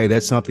like, okay,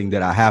 that's something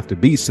that I have to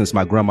be, since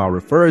my grandma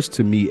refers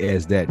to me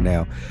as that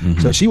now.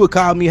 So she would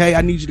call me, hey,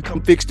 I need you to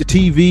come fix the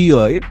TV,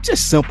 or it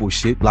just simple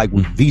shit like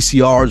when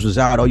VCRs was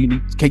out,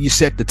 can you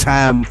set the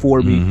time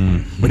for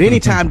me? But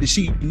anytime that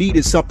she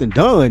needed something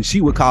done, she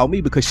would call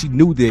me because she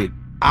knew that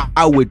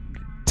I would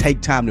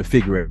take time to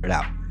figure it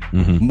out,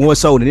 more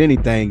so than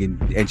anything,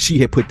 and she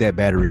had put that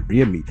battery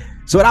in me.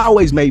 So it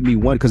always made me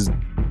wonder, because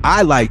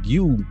I, like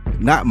you,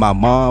 not my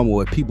mom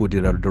or people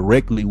that are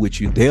directly with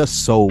you, they're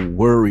so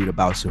worried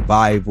about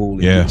survival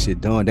and getting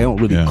shit done. They don't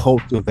really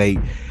cultivate.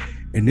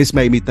 And this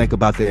made me think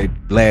about that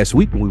last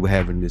week when we were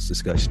having this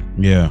discussion.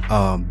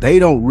 They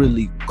don't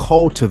really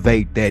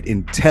cultivate that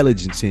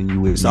intelligence in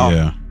you.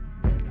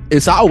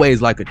 It's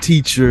always like a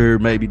teacher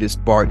maybe that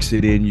sparks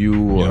it in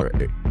you, or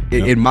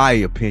in my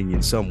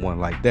opinion, someone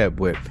like that.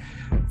 But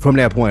from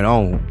that point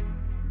on,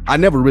 I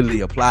never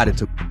really applied it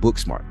to book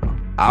smart.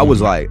 I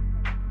was like,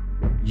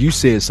 you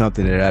said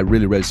something that I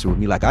really registered with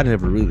me. Like I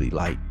never really,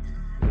 like,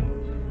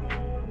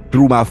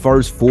 through my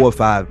first 4 or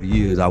 5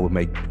 years, I would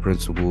make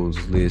principals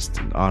list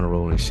and honor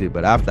roll and shit.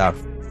 But after I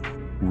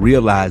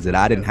realized that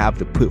I didn't have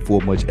to put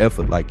forth much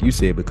effort, like you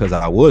said, because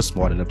I was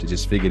smart enough to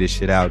just figure this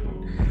shit out,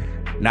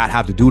 not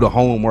have to do the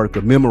homework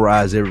or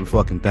memorize every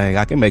fucking thing.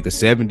 I can make a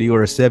 70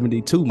 or a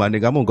 72, my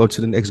nigga. I'm gonna go to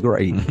the next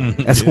grade.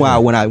 That's why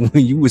when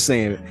you were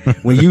saying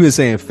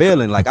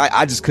failing, like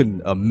I just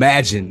couldn't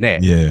imagine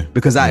that.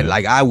 Because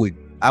I wouldn't.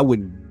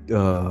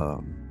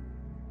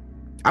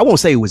 I won't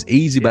say it was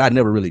easy, but I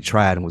never really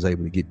tried and was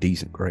able to get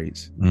decent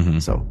grades.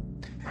 So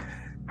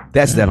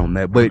that's that on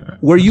that. But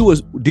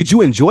did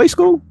you enjoy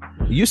school?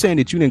 You're saying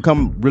that you didn't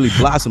come really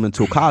blossom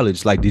until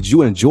college. Like, did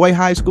you enjoy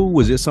high school?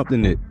 Was it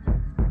something that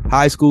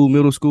high school,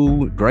 middle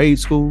school, grade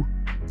school?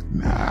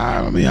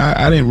 Nah, I mean,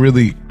 I didn't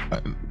really.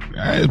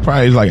 It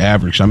probably like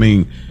average. I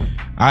mean,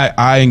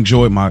 I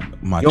enjoyed my.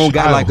 You don't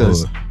got like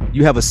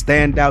You have a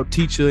standout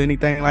teacher,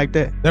 anything like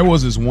that? There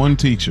was this one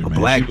teacher, man.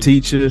 Black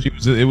teacher.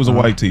 It was a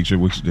white teacher,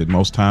 which it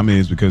most time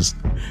is because,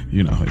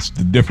 it's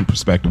a different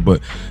perspective.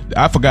 But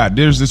I forgot.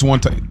 There's this one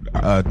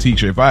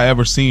teacher. If I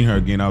ever seen her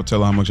again, I'll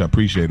tell her how much I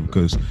appreciate it,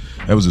 because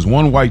there was this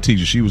one white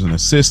teacher. She was an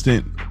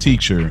assistant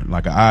teacher,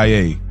 like an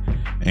IA,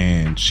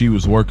 and she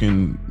was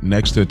working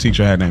next to a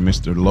teacher I had named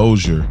Mr.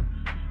 Lozier,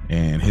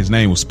 and his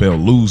name was spelled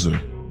loser,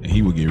 and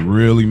he would get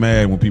really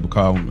mad when people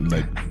call him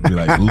be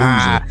like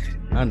loser.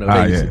 I know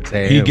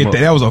that. He get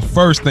that. That was the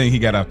first thing he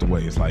got out the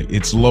way. It's like,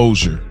 it's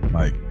Lozier.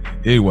 Like,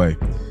 anyway,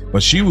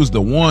 but she was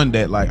the one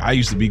that, like, I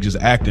used to be just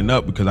acting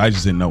up because I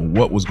just didn't know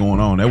what was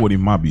going on. That wasn't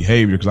even my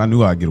behavior, because I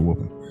knew I'd get a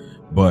whooping.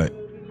 But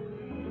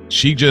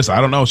she just,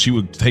 I don't know, she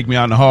would take me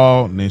out in the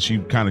hall, and then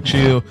she'd kind of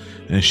chill,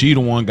 and she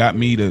the one got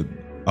me to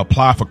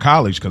apply for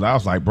college, because I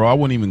was like, bro, I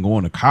wasn't even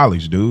going to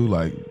college, dude.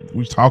 Like, what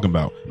you talking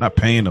about? I'm not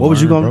paying to What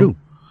was you gonna do?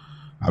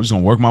 I was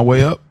gonna work my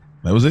way up.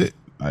 That was it.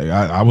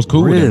 I was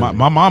cool with it.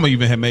 My mama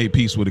even had made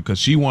peace with it, because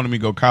she wanted me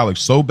to go to college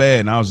so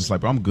bad, and I was just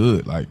like, bro, I'm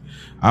good. Like,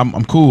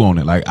 I'm cool on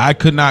it. Like, I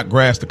could not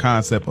grasp the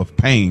concept of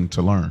paying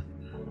to learn.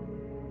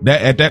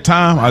 That at that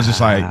time, I was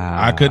just like,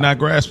 I could not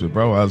grasp it,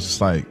 bro. I was just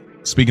like,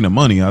 speaking of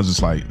money, I was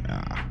just like,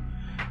 nah.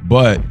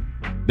 But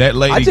that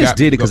lady, I just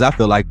did it because I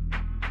feel like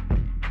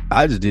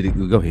I just did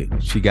it. Go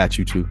ahead. She got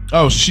you too.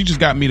 Oh, she just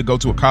got me to go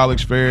to a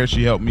college fair.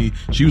 She helped me.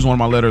 She was one of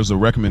my letters of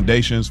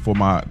recommendations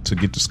to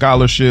get the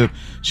scholarship.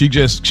 She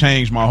just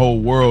changed my whole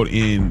world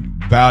in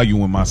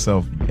valuing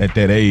myself at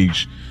that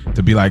age,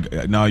 to be like,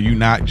 no, you're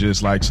not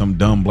just like some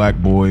dumb black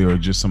boy or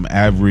just some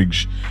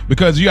average,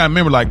 because you gotta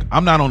remember, like,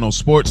 I'm not on no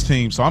sports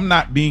team, so I'm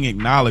not being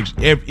acknowledged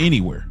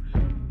anywhere.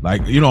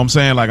 Like, you know what I'm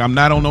saying? Like, I'm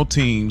not on no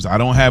teams. I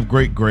don't have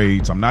great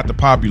grades. I'm not the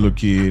popular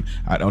kid.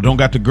 I don't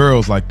got the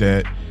girls like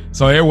that.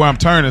 So everywhere I'm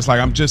turning, it's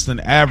like I'm just an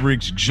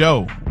average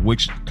Joe,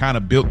 which kind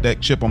of built that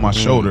chip on my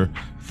shoulder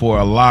for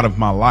a lot of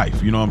my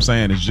life. You know what I'm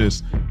saying? It's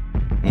just,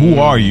 who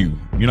are you?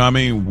 You know what I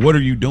mean? What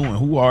are you doing?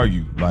 Who are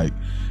you? Like,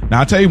 now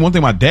I'll tell you one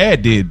thing my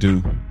dad did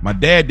do. My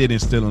dad did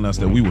instill in us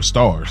that we were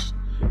stars.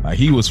 Like,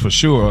 he was for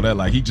sure that,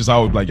 like, he just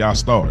always like, y'all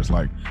stars.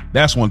 Like,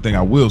 that's one thing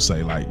I will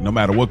say, like, no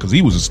matter what, because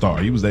he was a star.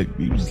 He was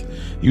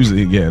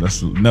yeah,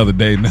 that's another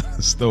day,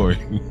 another story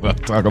I'll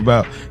talk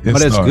about. But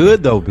that's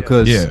good though,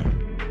 because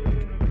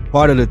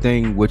part of the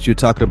thing, what you're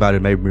talking about,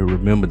 it made me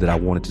remember that I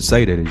wanted to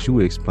say that as you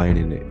were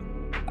explaining it.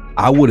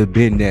 I would have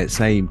been that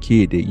same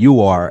kid that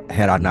you are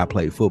had I not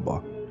played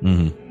football.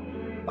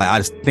 Like, I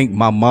just think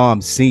my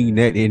mom seen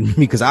that in me,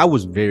 because I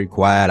was very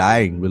quiet.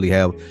 I didn't really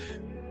have,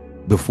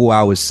 before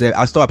I was 7,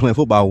 I started playing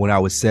football when I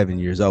was 7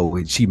 years old,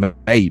 and she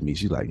made me.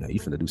 She's like, no, you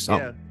finna do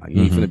something. Yeah. Like,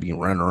 you ain't finna be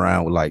running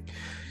around with, like,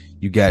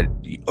 you got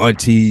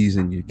aunties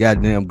and you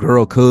goddamn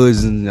girl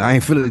cousins. I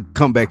ain't finna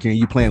come back here and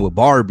you playing with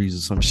Barbies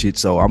or some shit.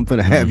 So I'm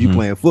finna have you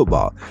playing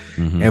football.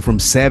 And from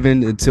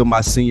 7 until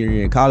my senior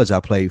year in college, I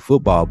played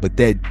football. But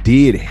that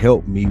did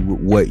help me with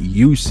what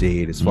you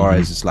said, as far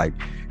as it's like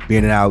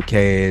being an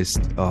outcast,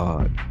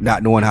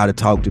 not knowing how to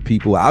talk to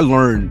people. I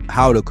learned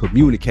how to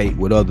communicate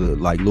with other,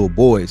 like, little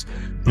boys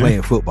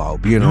playing football,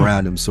 being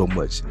around them so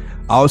much.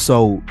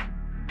 Also,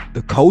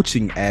 the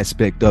coaching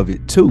aspect of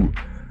it too.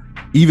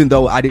 Even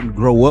though I didn't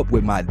grow up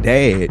with my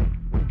dad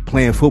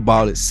playing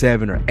football at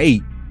 7 or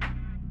 8,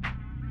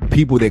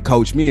 people that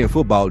coached me in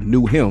football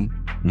knew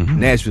him.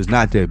 Nashville's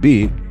not that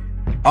big.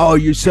 Oh,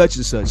 you're such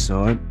and such,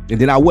 son.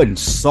 And then I wasn't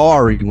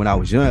sorry when I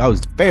was young. I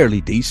was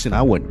fairly decent.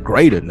 I wasn't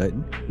great or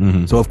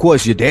nothing. So of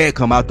course your dad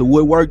come out the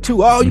woodwork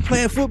too. Oh, you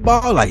playing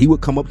football? Like, he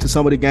would come up to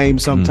some of the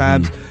games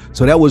sometimes.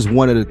 So that was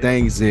one of the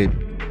things that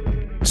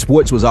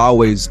sports was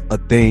always a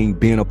thing,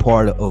 being a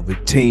part of a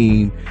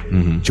team,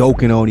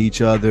 joking on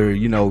each other,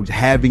 you know,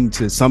 having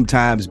to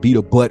sometimes be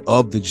the butt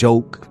of the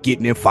joke,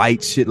 getting in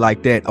fights, shit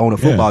like that on a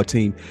football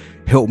team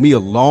helped me a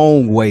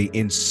long way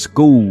in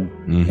school,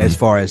 as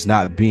far as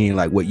not being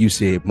like what you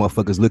said,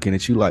 motherfuckers looking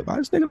at you like, oh,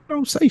 this nigga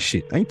don't say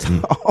shit, ain't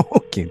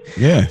talking.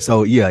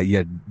 So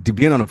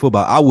being on a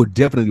football, I would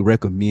definitely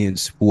recommend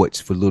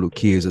sports for little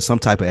kids, or some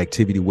type of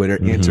activity where they're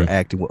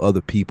interacting with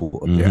other people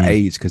of their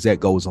age, because that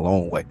goes a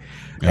long way.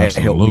 That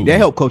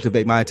helped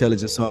cultivate my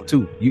intelligence some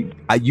too.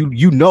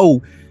 You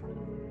know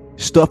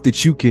stuff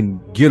that you can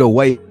get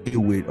away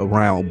with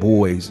around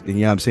boys, and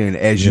you know what I'm saying,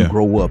 as you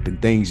grow up, and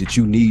things that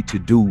you need to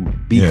do,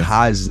 be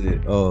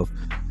cognizant of,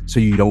 so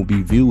you don't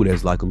be viewed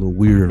as like a little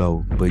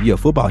weirdo. But yeah,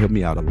 football helped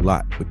me out a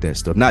lot with that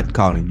stuff. Not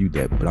calling you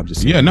that, but I'm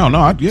just saying,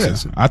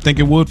 I think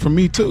it would for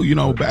me too, you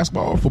know,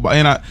 basketball, football,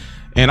 and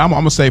I'm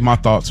gonna save my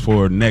thoughts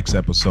for next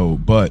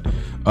episode, but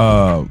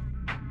I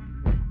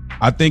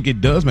think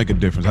it does make a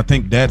difference. I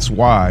think that's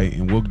why,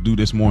 and we'll do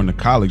this more in the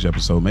college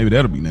episode, maybe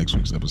that'll be next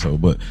week's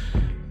episode, but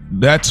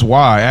that's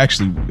why,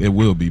 actually, it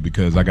will be,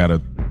 because I got a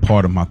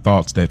part of my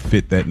thoughts that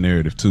fit that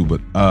narrative too.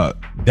 But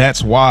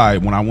that's why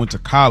when I went to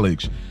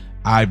college,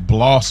 I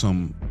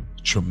blossomed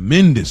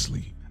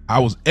tremendously. I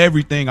was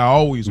everything I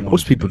always wanted.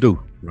 Most people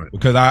do. Right.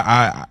 Because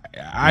I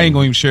ain't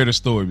gonna even share the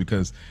story,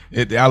 because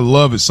I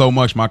love it so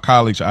much. My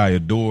college, I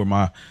adore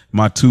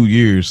my 2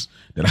 years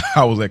that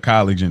I was at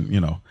college, and you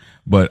know.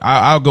 But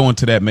I'll go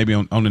into that maybe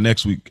on the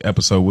next week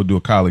episode. We'll do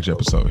a college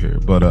episode here.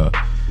 But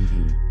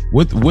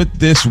with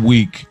this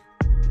week,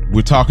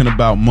 we're talking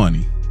about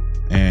money,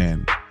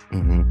 and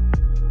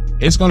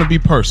it's going to be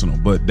personal.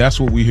 But that's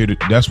what we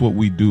that's what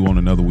we do on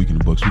Another Week in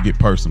the Books. We get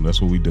personal. That's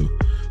what we do.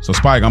 So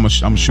Spike, I'm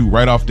gonna shoot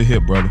right off the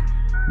hip, brother.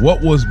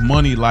 What was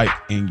money like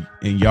in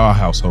y'all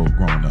household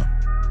growing up?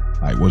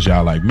 Like, was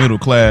y'all like middle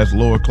class,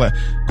 lower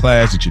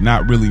class that you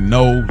not really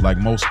know, like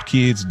most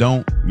kids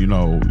don't? You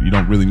know, you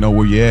don't really know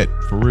where you're at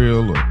for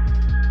real, or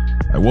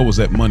like what was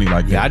that money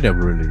like? Yeah, I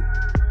never really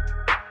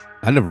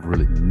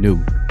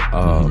knew.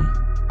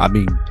 I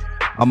mean,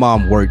 my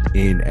mom worked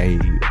in a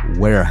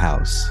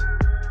warehouse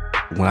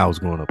when I was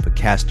growing up for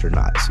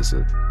Castronauts. It's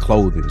a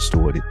clothing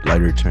store that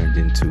later turned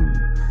into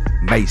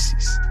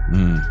Macy's.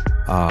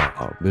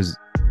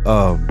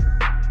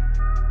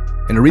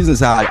 And the reason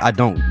is I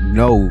don't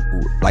know,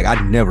 like I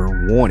never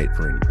wanted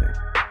for anything.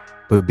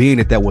 But being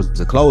that was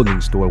a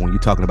clothing store, when you're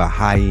talking about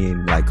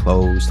high-end like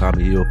clothes,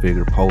 Tommy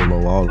Hilfiger,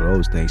 Polo, all of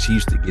those things, she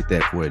used to get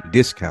that for a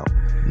discount.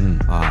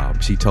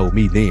 She told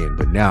me then,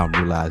 but now I'm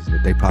realizing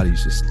that they probably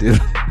used to steal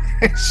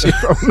shit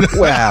from the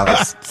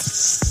warehouse.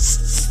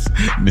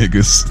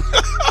 Niggas.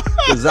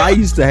 Because I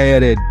used to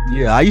have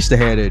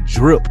that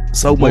drip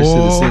so much to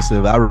the sense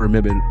of I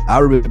remember in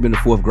the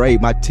 4th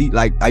grade, my teeth,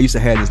 like I used to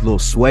have this little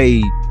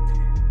suede,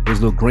 this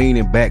little green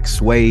and black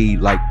suede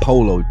like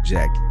polo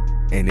jacket,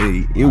 and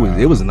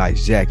it was a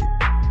nice jacket.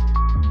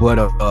 But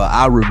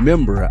I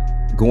remember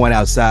going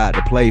outside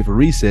to play for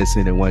recess,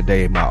 and then one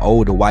day my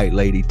older white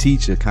lady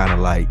teacher kind of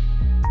like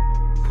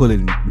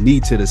pulling me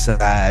to the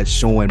side,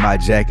 showing my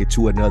jacket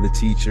to another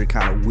teacher,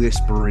 kind of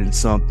whispering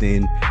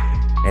something.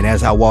 And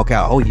as I walk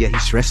out, oh yeah,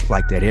 he's dressed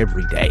like that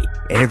every day.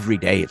 Every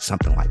day it's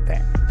something like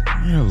that.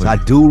 Really? So I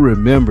do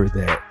remember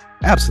that.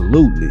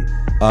 Absolutely.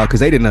 Because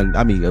they didn't,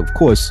 I mean, of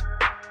course,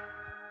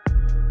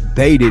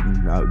 they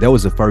didn't. That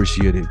was the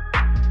first year that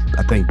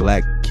I think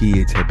black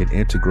kids had been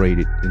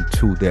integrated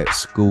into that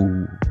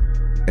school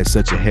as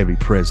such a heavy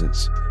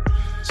presence.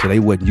 So they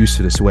wasn't used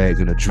to the swag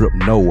and the drip,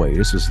 no way.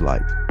 This was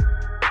like,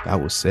 I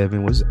was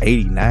 7, was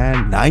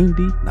 89,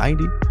 90?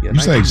 Yeah, you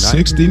say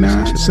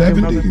 69,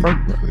 70? You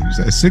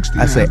say 69.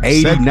 I say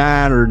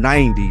 89 or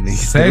 90.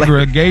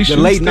 Segregation.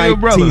 The late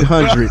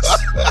 1900s.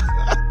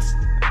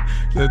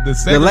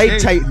 The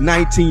late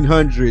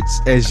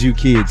 1900s, as you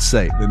kids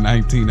say. The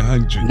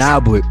 1900s. Nah,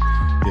 but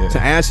to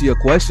answer your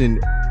question,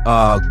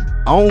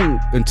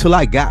 until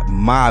I got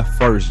my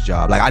first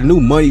job, like I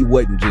knew money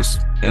wasn't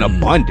just in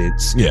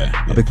abundance. Yeah,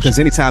 because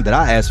anytime that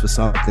I asked for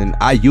something,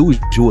 I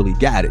usually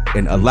got it,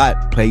 and a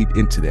lot played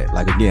into that.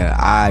 Like again,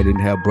 I didn't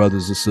have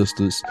brothers or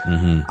sisters.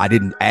 I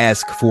didn't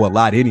ask for a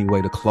lot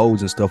anyway, the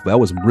clothes and stuff. But that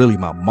was really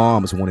my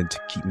mom's wanting to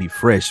keep me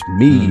fresh.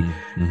 Me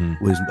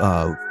was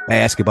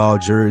basketball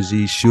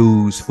jerseys,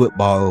 shoes,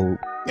 football.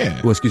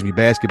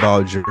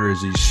 Basketball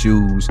jerseys,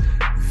 shoes,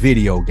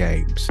 video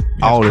games,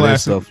 all of that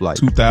stuff. Like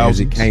 2000s. As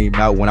it came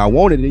out when I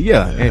wanted it,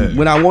 and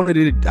when I wanted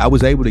it, I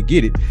was able to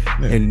get it.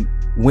 And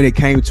when it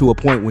came to a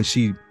point when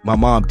my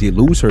mom did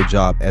lose her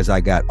job as I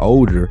got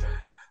older,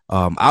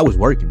 I was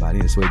working by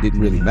then, so it didn't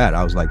really matter.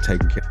 I was like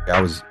taking care.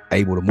 I was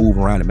able to move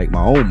around and make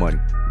my own money.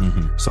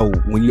 So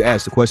when you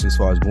ask the question as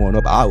far as growing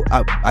up,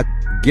 I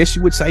guess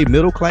you would say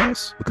middle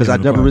class, because I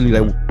never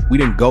really we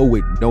didn't go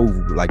with no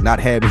like not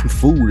having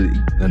food to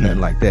eat or nothing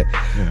like that.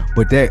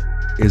 But that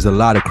is a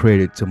lot of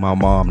credit to my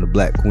mom, the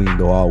Black Queen,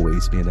 though,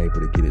 always being able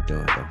to get it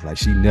done though. Like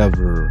she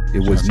never,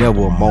 it was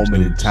never a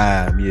moment in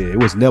time. It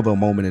was never a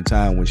moment in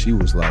time when she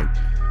was like,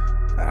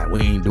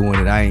 we ain't doing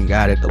it, I ain't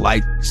got it, the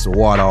lights, the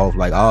water off,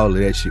 like all of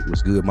that shit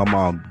was good. My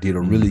mom did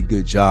a really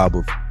good job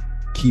of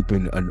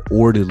keeping an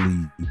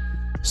orderly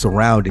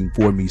surrounding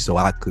for me so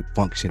I could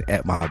function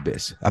at my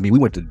best. I mean, we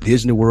went to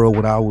Disney World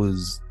when I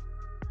was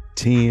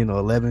 10 or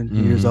 11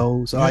 years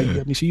old. So I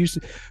mean, she used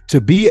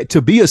to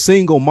be a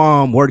single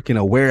mom working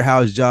a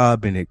warehouse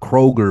job and at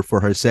Kroger for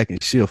her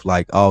second shift,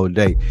 like all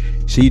day.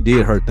 She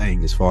did her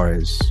thing as far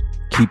as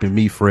keeping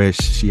me fresh.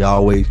 She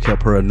always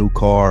kept her a new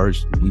car.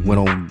 We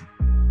went on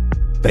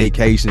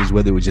vacations,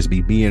 whether it would just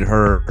be me and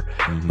her,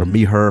 or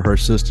me, her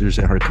sisters,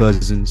 and her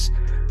cousins.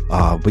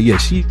 But yeah,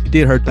 she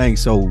did her thing.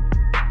 So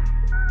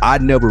I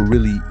never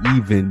really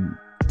even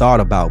thought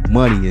about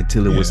money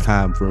until it was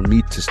time for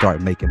me to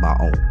start making my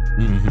own.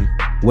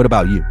 What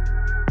about you?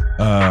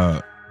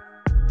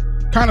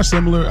 Kind of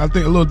similar. I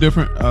think a little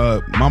different.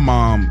 My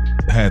mom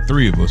had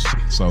 3 of us,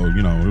 so it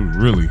was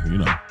really,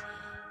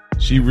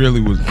 she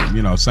really was,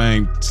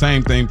 same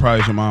thing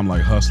probably as your mom,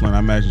 like hustling. I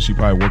imagine she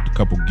probably worked a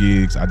couple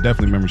gigs. I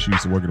definitely remember she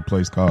used to work at a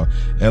place called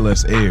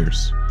LS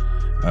Ayers.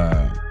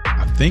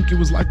 I think it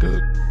was like a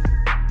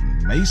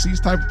Macy's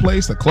type of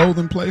place, a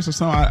clothing place or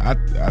something.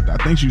 I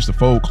think she used to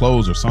fold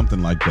clothes or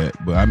something like that.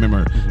 But I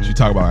remember she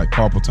talked about like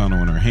carpal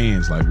tunnel in her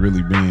hands, like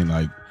really being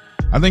like,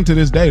 I think to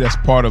this day that's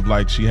part of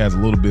like she has a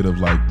little bit of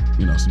like,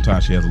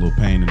 sometimes she has a little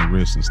pain in the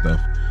wrist and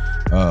stuff.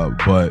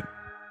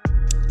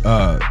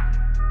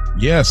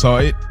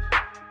 So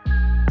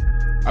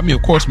I mean,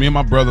 of course, me and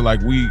my brother, like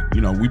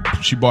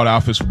she bought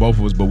outfits for both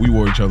of us, but we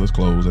wore each other's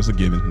clothes. That's a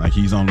given. Like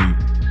he's only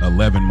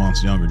 11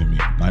 months younger than me,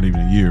 not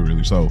even a year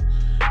really. So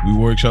we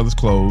wore each other's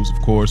clothes.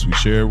 Of course, we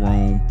shared a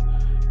room.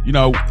 You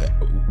know,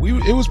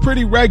 it was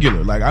pretty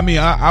regular. Like, I mean,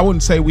 I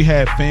wouldn't say we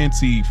had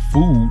fancy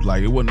food.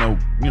 Like, it wasn't no,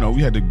 you know,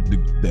 we had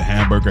the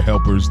hamburger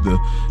helpers, the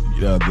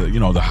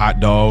hot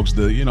dogs,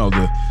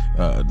 the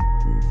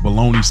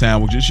bologna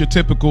sandwiches, your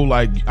typical,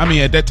 like, I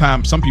mean, at that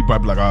time, some people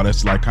probably like, oh,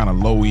 that's like kind of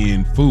low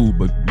end food,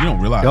 but you don't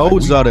realize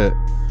those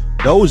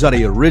are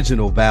the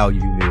original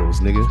value meals,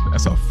 nigga.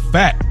 That's a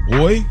fact,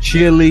 boy.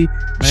 Chili,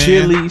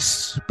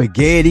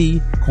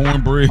 spaghetti,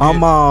 cornbread.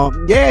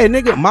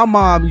 My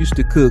mom used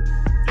to cook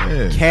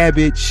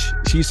cabbage.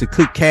 She used to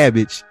cook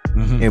cabbage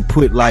and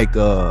put like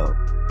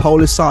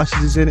Polish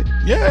sausages in it.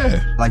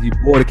 Yeah. Like you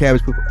boil the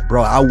cabbage.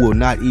 Bro, I will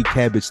not eat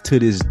cabbage to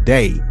this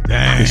day.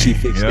 Dang. She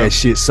fixed that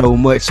shit so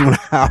much when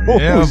I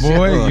was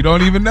young. You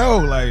don't even know.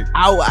 Like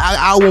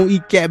I won't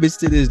eat cabbage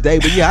to this day.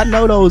 But yeah, I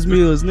know those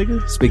meals,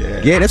 nigga.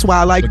 Spaghetti. Yeah, that's why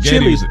I like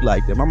chili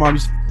like that. My mom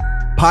used to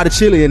pot of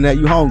chili in that.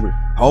 You hungry?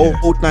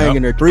 Whole thing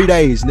in there. 3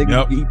 days,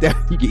 nigga. You can eat that.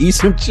 You can eat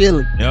some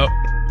chili. Yep.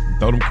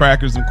 Throw them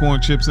crackers and corn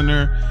chips in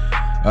there.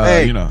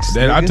 Hey, you know,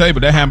 I tell you, but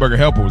that hamburger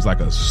helper was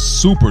like a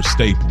super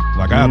staple.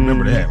 Like I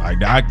remember that.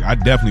 Like I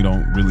definitely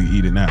don't really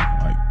eat it now.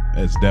 Like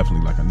it's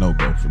definitely like a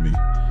no-go for me.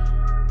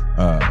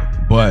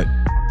 But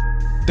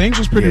things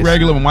was pretty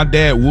regular when my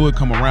dad would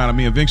come around. I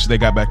mean, eventually they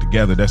got back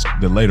together. That's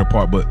the later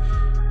part. But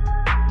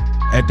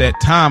at that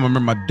time, I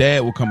remember my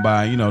dad would come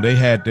by. You know, they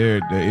had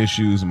their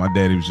issues, and my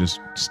daddy was just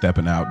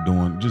stepping out,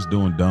 doing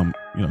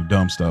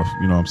dumb stuff.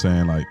 You know what I'm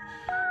saying? Like,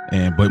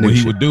 but what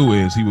he would do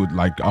is he would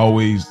like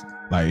always.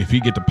 Like if he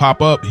get to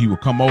pop up, he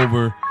would come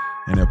over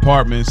in the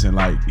apartments and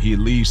like he'd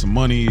leave some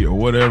money or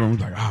whatever. And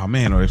we're like, oh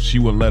man, or if she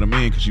wouldn't let him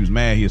in because she was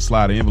mad, he'd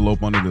slide an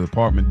envelope under the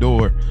apartment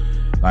door.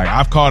 Like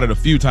I've caught it a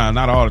few times,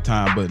 not all the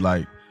time, but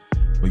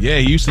yeah,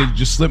 he used to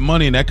just slip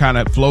money and that kind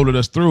of floated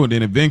us through. And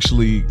then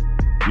eventually,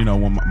 you know,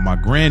 when my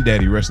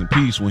granddaddy, rest in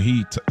peace, when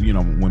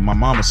when my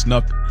mama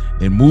snuck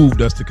and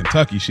moved us to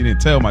Kentucky, she didn't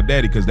tell my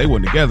daddy because they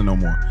weren't together no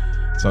more.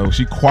 So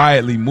she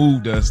quietly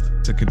moved us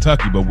to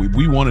Kentucky, but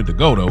we wanted to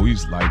go though. We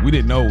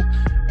didn't know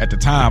at the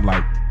time,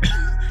 like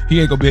he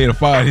ain't gonna be able to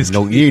find his.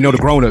 No, you ain't know the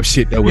grown up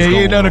shit that was going on.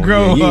 You ain't know the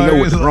grown up. You ain't know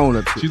what the grown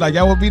up shit. She's like,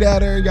 y'all will be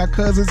down there, y'all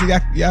cousins,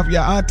 y'all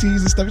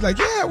aunties and stuff. He's like,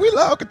 yeah, we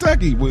love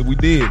Kentucky. We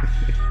did,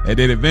 and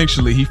then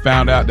eventually he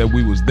found out that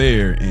we was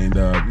there, and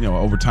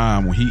over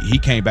time when he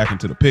came back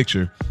into the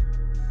picture,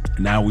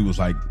 now we was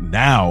like,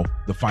 now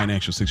the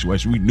financial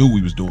situation, we knew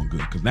we was doing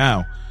good because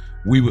now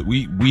we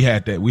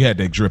had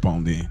that drip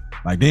on then.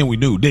 Like then we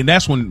knew. Then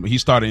that's when he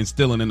started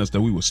instilling in us that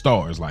we were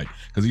stars. Like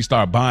because he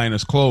started buying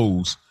us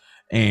clothes,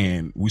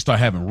 and we started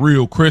having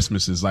real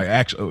Christmases. Like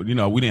actually, you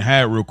know, we didn't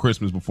have real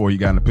Christmas before he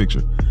got in the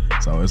picture.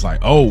 So it's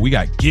like, oh, we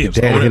got gifts.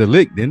 Dad hit a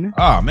lick, didn't he?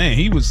 Oh man,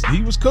 he was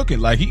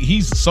cooking. Like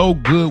he's so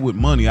good with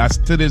money.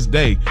 To this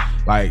day,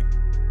 like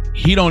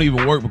he don't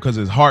even work because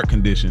of his heart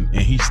condition,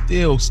 and he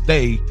still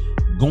stay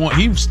going.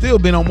 He's still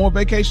been on more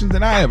vacations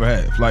than I ever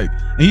have. Like,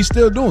 and he's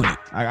still doing it.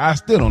 I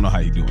still don't know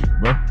how he doing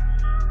it, bro.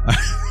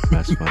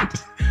 That's fun.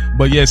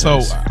 But yeah,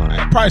 so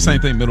probably same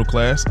thing, middle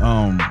class.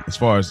 As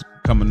far as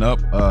coming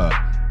up,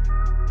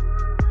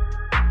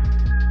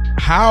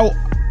 how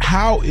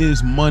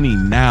is money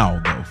now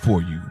though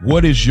for you?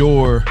 What is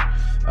your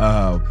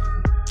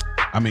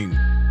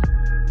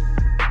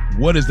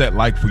what is that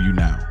like for you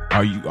now?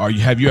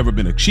 Have you ever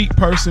been a cheap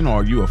person,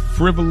 or are you a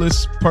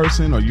frivolous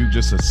person, or are you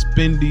just a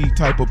spendy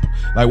type of,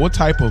 like what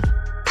type of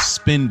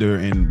spender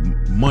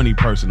and money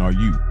person are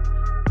you?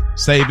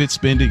 Save it,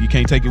 spend it, you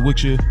can't take it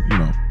with you, you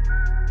know.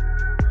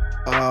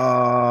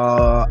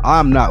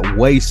 I'm not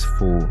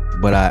wasteful,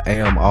 but I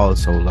am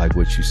also, like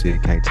what you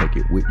said, can't take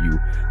it with you.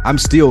 I'm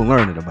still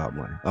learning about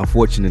money.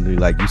 Unfortunately,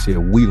 like you said,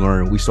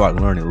 we start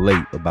learning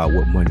late about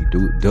what money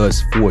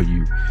does for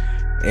you.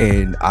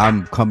 And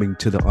I'm coming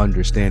to the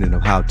understanding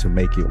of how to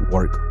make it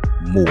work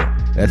more.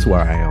 That's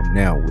where I am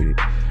now with it.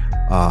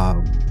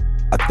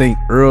 I think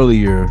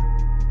earlier,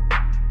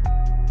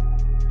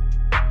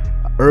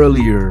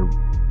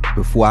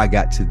 before I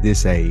got to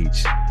this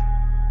age,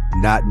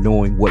 not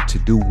knowing what to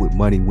do with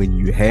money when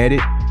you had it,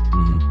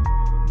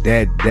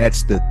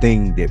 that's the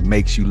thing that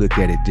makes you look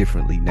at it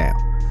differently now.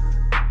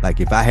 Like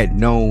if I had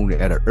known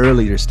at an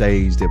earlier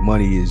stage that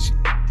money is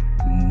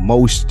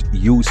most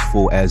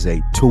useful as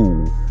a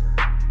tool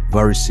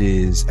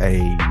versus a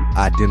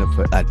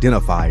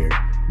identifier,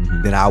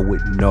 then I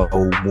would know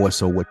more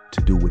so what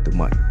to do with the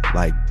money.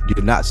 Like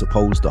you're not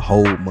supposed to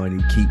hold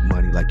money, keep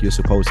money. Like you're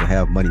supposed to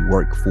have money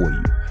work for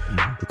you.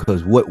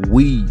 Because what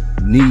we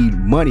need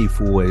money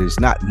for is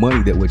not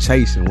money that we're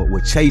chasing. What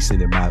we're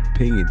chasing, in my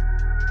opinion,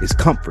 is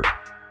comfort.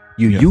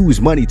 You use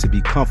money to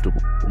be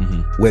comfortable.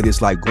 Whether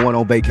it's like going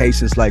on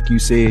vacations, like you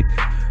said,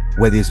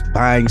 whether it's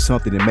buying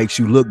something that makes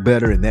you look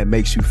better and that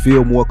makes you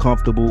feel more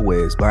comfortable,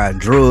 whether it's buying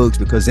drugs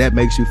because that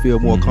makes you feel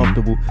more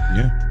comfortable.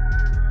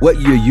 What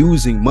you're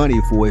using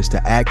money for is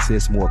to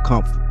access more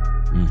comfort.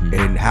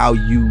 And how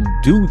you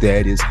do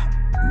that is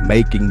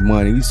making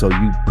money, so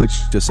you put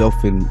yourself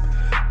in,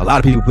 a lot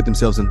of people put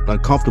themselves in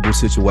uncomfortable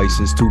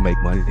situations to make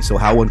money. So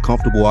how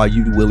uncomfortable are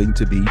you willing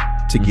to be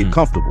to get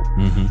comfortable?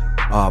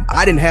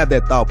 I didn't have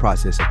that thought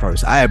process at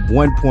first. I at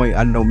one point,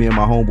 I know me and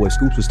my homeboy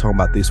Scoops was talking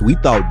about this. We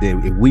thought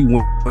that if we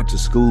went to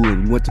school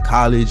and you went to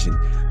college and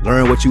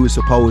learned what you were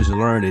supposed to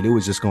learn, that it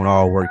was just going to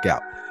all work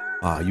out.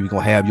 You were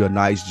going to have your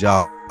nice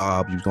job.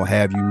 You were going to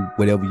have you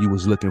whatever you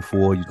was looking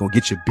for. You're going to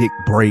get your big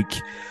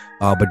break.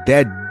 But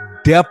that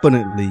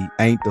definitely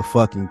ain't the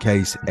fucking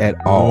case at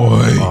all.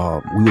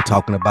 We were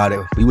talking about it.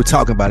 We were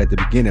talking about it at the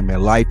beginning,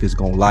 man. Life is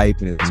gonna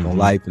life, and it's gonna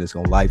life, and it's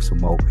gonna life some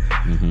more.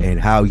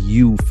 And how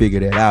you figure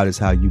that out is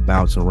how you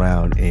bounce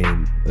around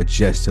and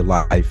adjust to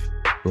life.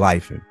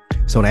 And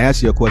so to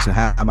answer your question,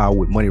 how am I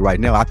with money right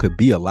now? I could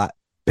be a lot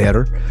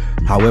better.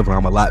 However,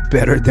 I'm a lot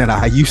better than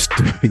I used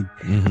to be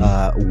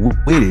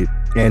with it,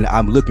 and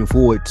I'm looking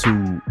forward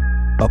to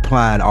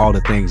applying all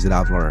the things that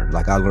I've learned.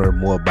 Like I have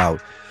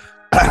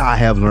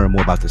learned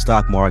more about the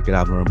stock market.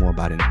 I've learned more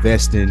about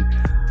investing.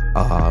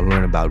 I've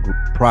learned about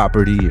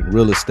property and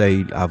real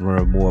estate. I've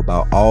learned more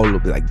about all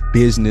of like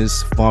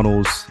business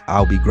funnels.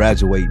 I'll be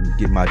graduating,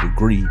 get my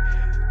degree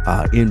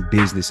in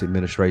business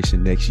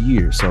administration next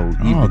year. So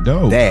even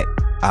that,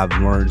 I've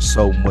learned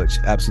so much.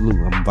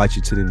 Absolutely. I'm gonna invite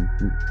you to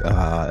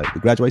the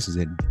graduation's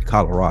in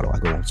Colorado. I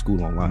go on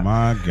school online.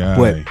 My God.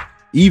 But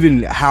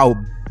even how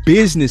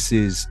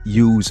businesses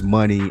use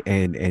money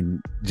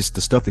and just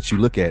the stuff that you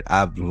look at,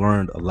 I've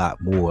learned a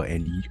lot more,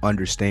 and you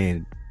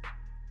understand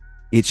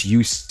its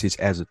usage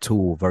as a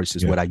tool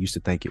versus what I used to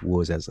think it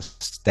was as a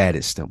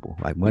status symbol.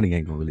 Like money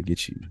ain't gonna really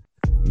get you.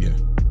 Yeah. You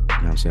know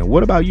what I'm saying?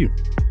 What about you?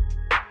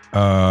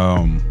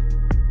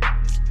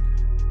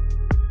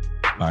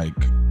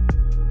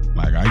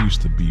 Like I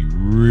used to be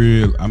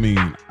real. I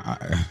mean,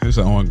 it's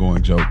an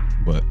ongoing joke,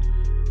 but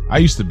I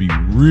used to be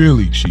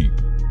really cheap.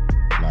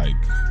 Like,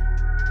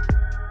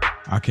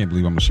 I can't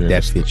believe I'm gonna share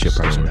that this fits your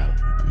story.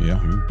 personality.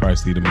 Yeah, you probably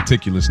see the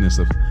meticulousness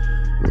of.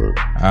 All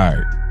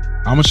right,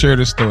 I'm gonna share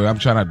this story. I'm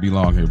trying not to be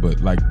long here,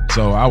 but like,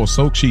 so I was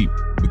so cheap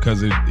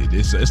because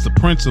it's the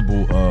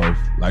principle of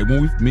like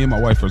when me and my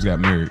wife first got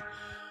married.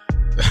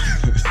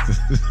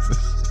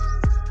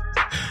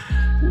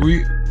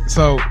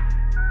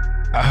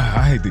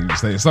 I hate to even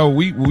say it. So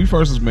when we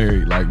first was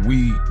married, like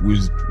we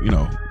was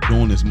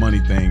doing this money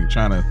thing,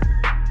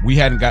 we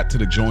hadn't got to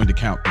the joint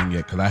account thing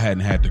yet because I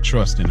hadn't had the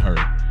trust in her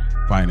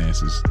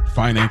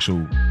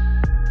financial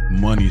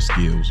money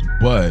skills.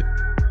 But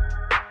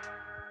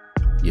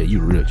yeah, you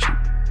real cheap.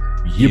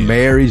 You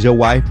married your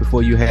wife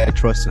before you had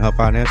trust in her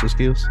financial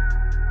skills?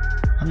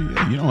 I mean,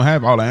 you don't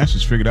have all the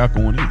answers figured out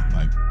going in.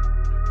 Like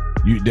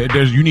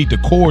you need the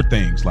core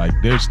things. Like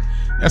that's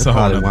a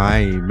whole probably why I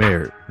ain't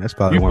married. That's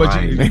probably why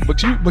I ain't married.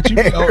 But you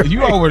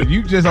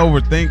just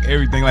overthink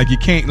everything. Like you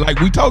can't, like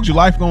we told you,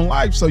 life gonna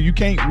life. So you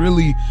can't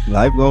really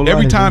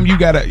every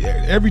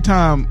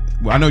time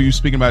I know you're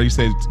speaking about it, you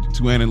say it's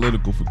too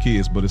analytical for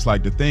kids, but it's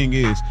like the thing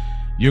is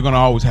you're gonna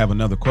always have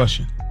another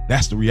question.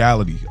 That's the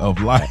reality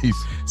of life.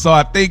 So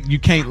I think you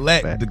can't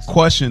let the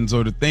questions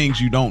or the things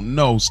you don't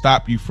know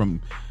stop you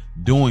from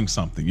doing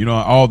something,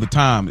 all the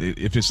time.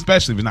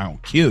 Especially if it's not gonna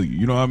kill you,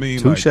 you know what I mean?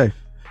 Touche. Like,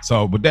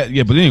 so, but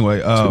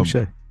anyway, touche.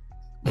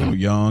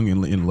 Young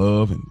and in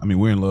love, and I mean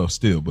we're in love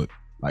still, but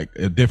like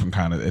a different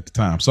kind of at the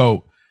time.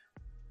 So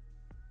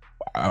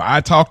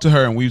I talked to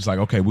her and we was like,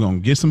 okay, we're gonna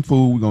get some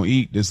food, we're gonna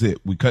eat. That's it.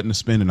 We cutting the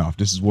spending off.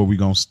 This is where we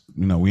gonna,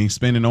 we ain't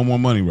spending no more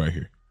money right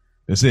here.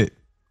 That's it.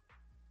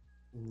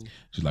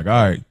 She's like,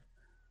 all right.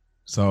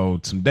 So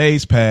some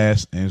days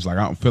passed, and it's like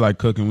I don't feel like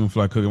cooking. We don't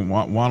feel like cooking.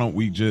 Why don't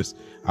we just?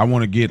 I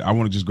want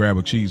to just grab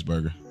a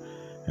cheeseburger,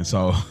 and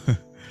so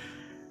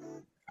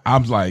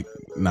I'm like,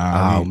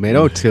 nah. Oh man,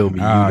 don't tell me.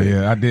 Oh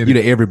yeah, I did. You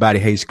the Everybody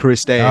Hates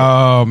Chris dad.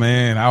 Oh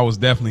man, I was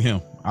definitely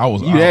him.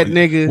 That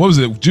nigga. What was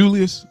it?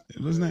 Julius?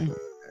 What's his name?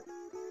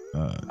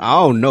 I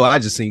don't know. I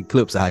just seen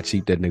clips of how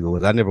cheap that nigga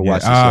was. I never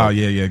watched the show.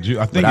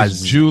 Yeah. I think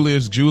it's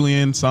Julius,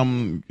 Julian,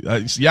 some.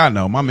 Y'all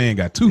know my man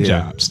got two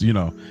jobs.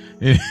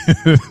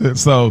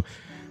 So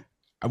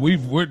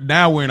we're in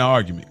an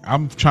argument.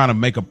 I'm trying to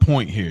make a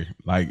point here,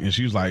 like, and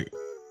she was like,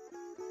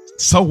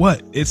 "So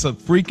what? It's a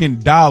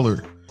freaking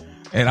 $1."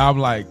 And I'm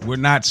like, we're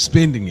not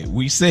spending it.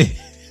 We said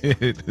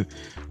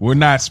we're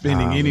not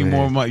spending any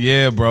more money.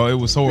 Yeah, bro, it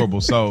was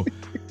horrible. So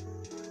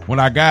when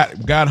I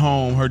got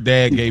home, her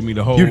dad gave me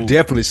the whole. You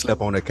definitely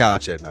slept on the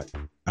couch at night.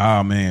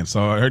 Oh man,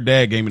 so her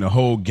dad gave me the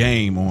whole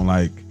game on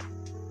like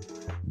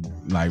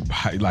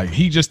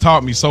he just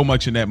taught me so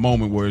much in that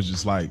moment where it's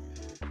just like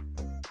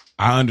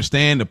I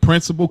understand the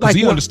principle because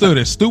he understood.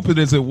 As stupid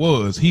as it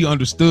was, he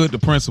understood the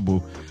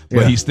principle,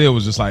 but he still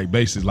was just like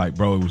basically like,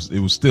 bro, it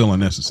was still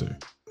unnecessary.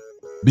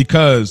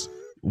 Because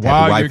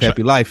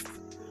happy life.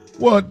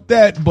 Well,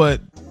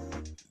 but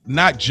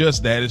not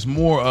just that. It's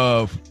more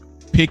of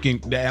picking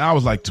that. And I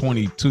was like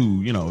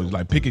 22, it's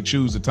like pick and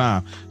choose the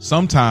time.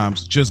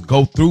 Sometimes just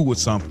go through with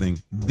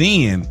something,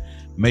 then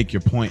make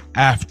your point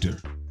after.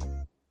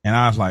 And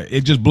I was like,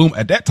 it just blew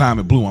at that time.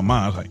 It blew my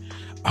mind. I was like,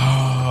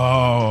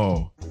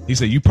 oh, He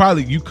said, you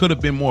could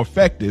have been more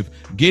effective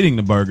getting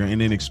the burger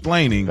and then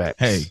explaining, Facts.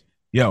 hey,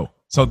 yo.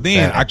 So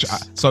then I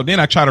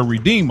try to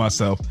redeem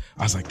myself.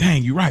 I was like,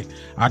 dang, you're right.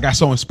 I got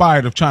so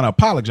inspired of trying to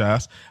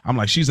apologize. I'm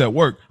like, she's at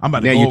work. I'm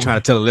about to now go you're over.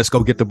 trying to tell her, let's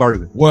go get the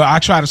burger. Well, I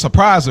try to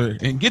surprise her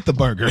and get the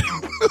burger.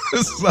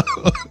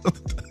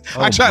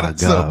 I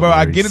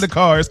get in the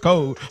car. It's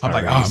cold. I'm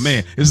like, oh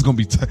man, this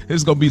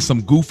is gonna be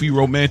some goofy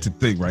romantic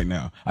thing right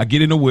now. I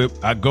get in the whip.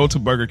 I go to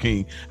Burger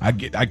King. I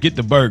get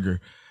the burger,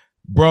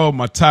 bro.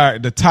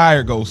 The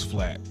tire goes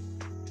flat.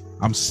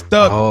 I'm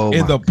stuck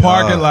in the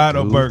parking lot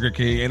of Burger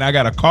King, and I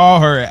gotta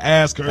call her and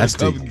ask her to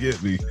come and get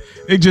me.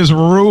 It just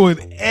ruined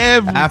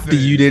everything. After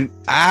you didn't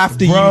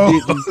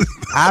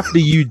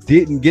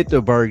get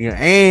the burger,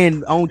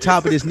 and on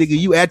top of this, nigga,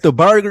 you at the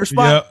burger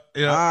spot.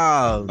 Yeah.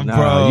 Oh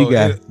no,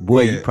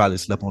 you probably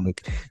slept on the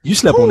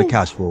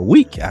couch for a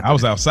week. I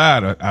was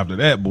outside after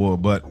that, boy.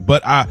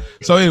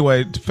 So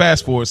anyway,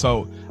 fast forward.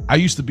 So I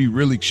used to be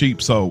really cheap.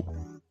 So,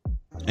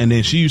 and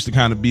then she used to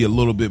kind of be a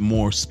little bit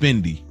more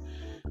spendy.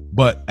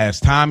 But as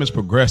time has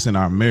progressed in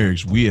our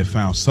marriage, we have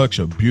found such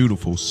a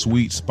beautiful,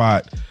 sweet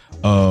spot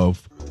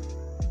of.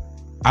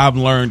 I've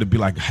learned to be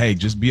like, hey,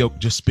 just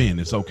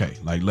spend. It's okay.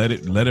 Like let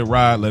it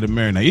ride, let it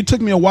marinate. It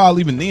took me a while,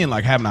 even then,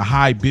 like having a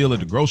high bill at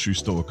the grocery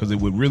store, because it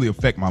would really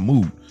affect my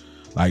mood.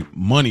 Like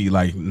money,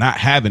 like not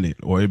having it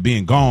or it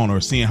being gone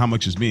or seeing how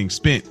much is being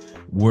spent.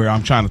 Where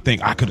I'm trying to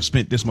think I could have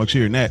spent this much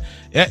here and that.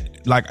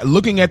 Like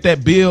looking at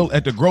that bill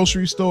at the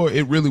grocery store,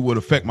 it really would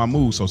affect my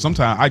mood. So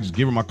sometimes I just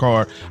give her my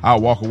card.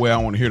 I'll walk away. I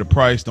want to hear the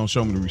price. Don't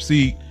show me the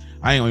receipt.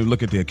 I ain't gonna even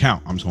look at the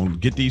account. I'm just gonna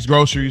get these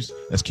groceries.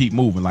 Let's keep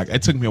moving. Like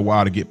it took me a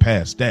while to get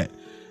past that.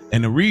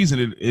 And the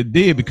reason it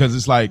did, because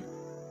it's like,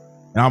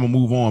 and I'm gonna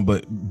move on,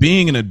 but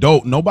being an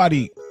adult,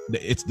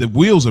 it's the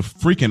wheels are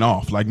freaking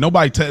off. Like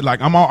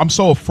I'm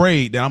so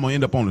afraid that I'm gonna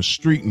end up on the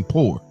street and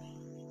poor.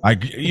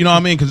 Like, you know what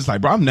I mean? Cause it's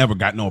like, bro, I've never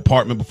got no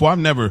apartment before. I've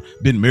never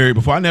been married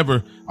before.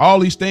 All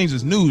these things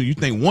is new. You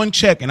think one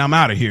check and I'm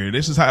out of here.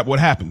 This is what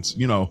happens.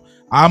 You know,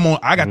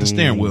 I got the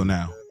steering wheel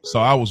now. So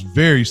I was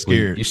very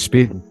scared. You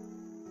spitting.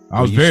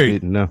 I was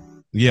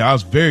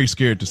very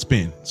scared to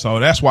spend. So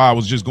that's why I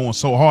was just going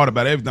so hard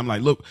about everything. I'm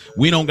like, look,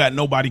 we don't got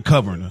nobody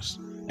covering us.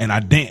 And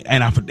I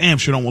for damn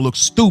sure don't want to look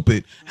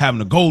stupid having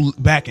to go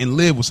back and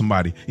live with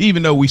somebody,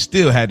 even though we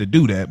still had to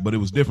do that, but it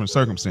was different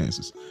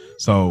circumstances.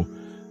 So,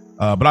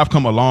 but I've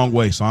come a long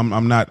way. So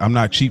I'm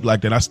not cheap like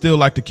that. I still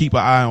like to keep an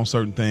eye on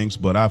certain things,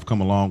 but I've come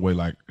a long way.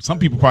 Like some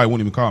people probably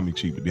wouldn't even call me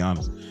cheap, to be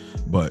honest,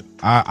 but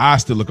I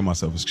still look at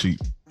myself as cheap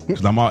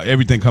because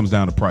everything comes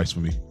down to price for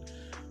me.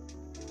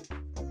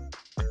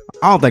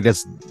 I don't think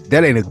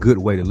that ain't a good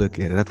way to look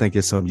at it. I think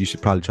it's something you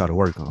should probably try to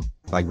work on.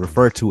 Like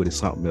refer to it as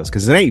something else,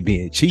 because it ain't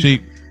being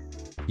cheap.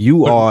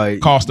 You are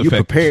cost effective.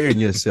 You're preparing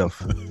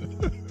yourself.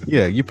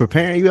 Yeah, you're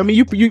preparing. I mean,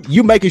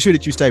 you making sure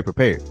that you stay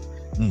prepared.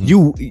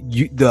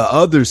 Mm-hmm. The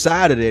other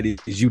side of that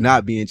is you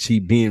not being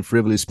cheap, being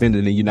frivolous,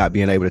 spending, and you not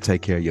being able to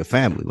take care of your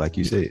family, like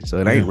you said. So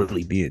it ain't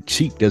really being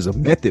cheap. There's a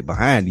method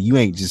behind it. You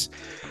ain't just.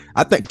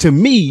 I think to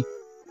me,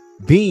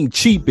 being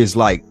cheap is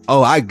like,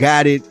 oh, I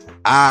got it.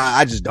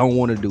 I just don't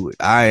want to do it.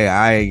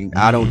 I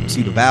don't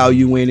see the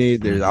value in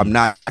it. I'm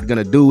not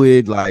gonna do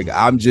it. Like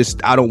I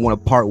don't want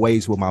to part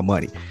ways with my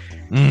money.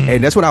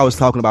 And that's what I was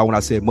talking about when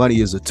I said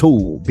money is a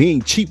tool.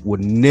 Being cheap will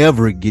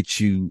never get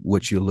you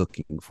what you're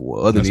looking for.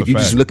 Other than if you're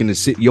just looking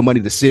to your money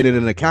to sit in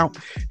an account,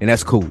 and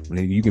that's cool.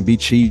 And you can be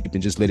cheap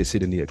and just let it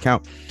sit in the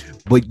account.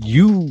 But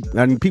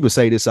people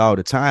say this all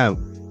the time.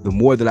 The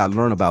more that I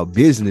learn about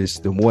business,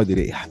 the more that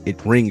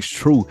it rings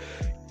true.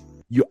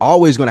 You're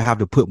always going to have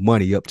to put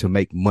money up to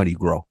make money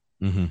grow.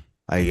 Mm-hmm.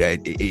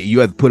 You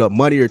have to put up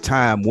money or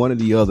time, one or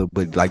the other.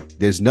 But like,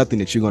 there's nothing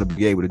that you're going to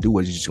be able to do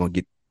where you're just going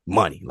to get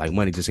money. Like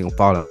money just ain't gonna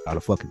fall out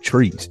of fucking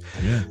trees.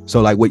 Yeah.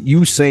 So like what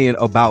you saying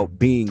about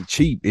being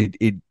cheap,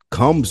 it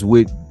comes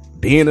with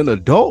being an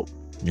adult.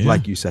 Yeah.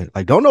 Like you say,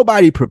 like don't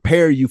nobody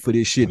prepare you for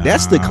this shit.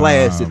 That's the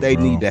class that they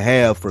need to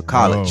have for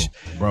college.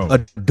 Bro.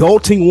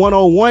 Adulting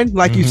 101,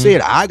 like you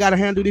said, I gotta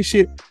handle this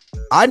shit.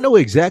 I know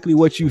exactly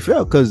what you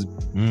felt because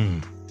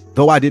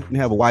though I didn't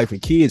have a wife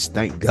and kids,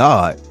 thank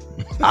God,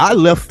 I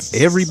left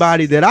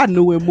everybody that I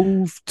knew and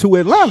moved to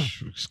Atlanta.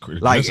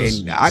 Like,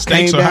 and I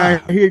came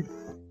down here.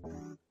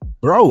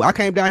 Bro, I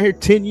came down here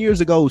 10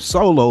 years ago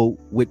solo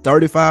with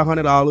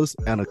 $3,500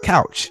 and a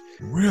couch.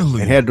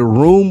 Really? And had the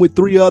room with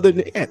three other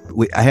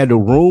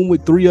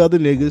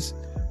niggas.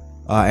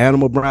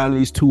 Animal Brown and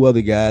these two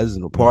other guys.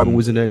 And the apartment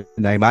was in their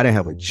name. I didn't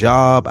have a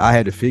job. I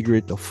had to figure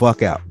it the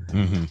fuck out.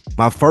 Mm-hmm.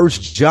 My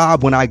first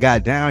job when I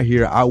got down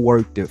here, I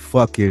worked at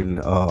fucking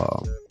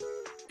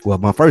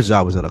my first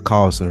job was at a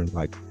call center.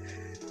 Like,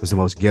 it was the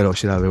most ghetto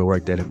shit I've ever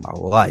worked at in my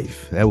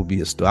life. That would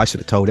be a story. I should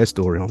have told that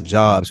story on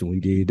Jobs when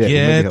we did that.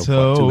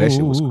 Ghetto. That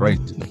shit was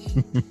crazy.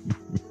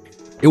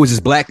 It was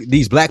just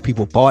these black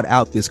people bought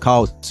out this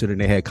call center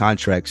and they had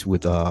contracts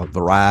with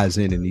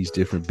Verizon and these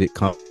different big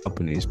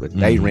companies, but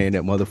they ran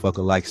that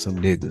motherfucker like some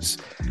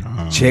niggas.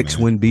 Checks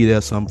wouldn't be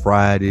there some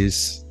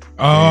Fridays.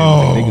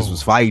 Niggas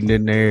was fighting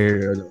in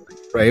there.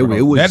 Right,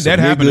 it was that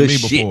happened to me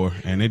shit. before,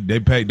 and they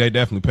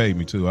definitely paid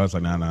me too. I was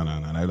like, nah.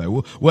 They're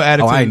like, we'll add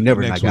it. I ain't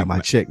never got my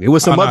check. There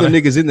was some other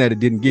niggas in there that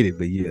didn't get it,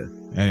 but yeah.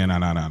 Yeah, no.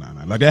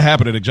 Like that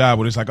happened at a job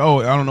where it's like, oh,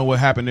 I don't know what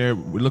happened there. It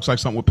looks like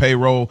something with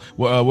payroll.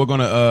 Well, we're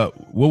gonna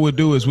what we'll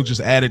do is we'll just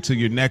add it to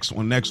your next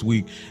one next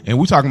week. And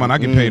we talking about I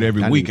get paid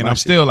every week, and I'm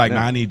still like,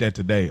 nah, I need that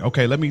today.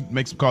 Okay, let me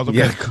make some calls. Okay.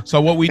 Yeah.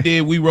 So what we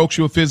did, we wrote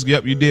you a physical.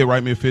 Yep, you did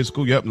write me a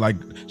physical. Yep, like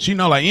she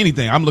know like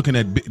anything. I'm looking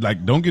at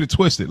like don't get it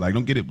twisted. Like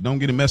don't get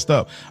it messed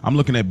up. I'm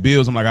looking at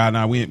bills. I'm like,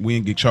 nah, we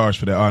ain't get charged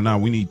for that. Nah,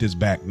 we need this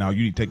back. Now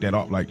you need to take that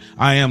off. Like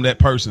I am that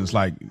person. It's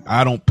like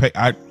I don't pay.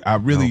 I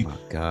really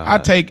I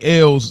take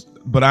L's.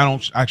 But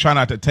I try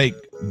not to take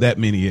that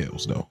many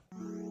L's though.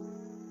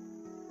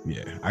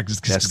 Yeah, I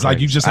just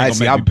like you just ain't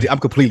gonna make me pay. I'm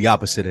completely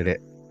opposite of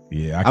that.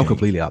 Yeah, I'm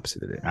completely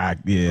opposite of that.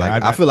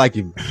 I feel like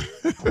you.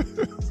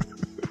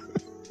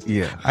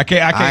 Yeah, I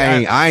can't.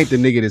 I ain't the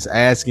nigga that's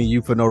asking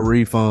you for no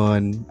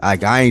refund.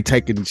 Like I ain't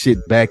taking shit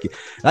back.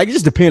 Like it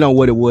just depends on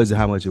what it was and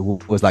how much it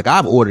was. Like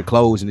I've ordered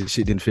clothes and this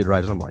shit didn't fit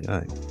right. So I'm like,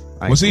 I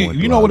well, see,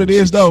 you know what it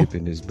is though.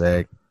 Shipping this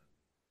back.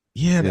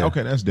 Yeah,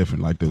 okay, that's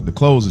different. Like the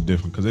clothes are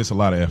different because it's a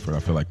lot of effort.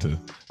 I feel like to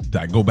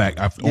go back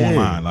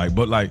online. Like,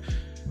 but like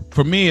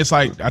for me, it's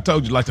like I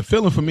told you, like the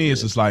feeling for me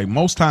is just like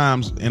most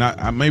times, and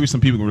I maybe some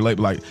people can relate.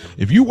 But like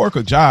if you work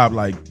a job,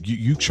 like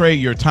you trade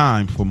your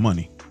time for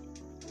money,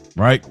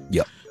 right?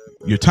 Yep.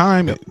 Your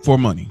time for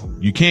money.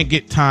 You can't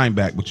get time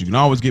back, but you can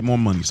always get more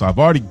money. So I've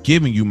already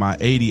given you my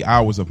 80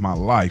 hours of my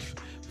life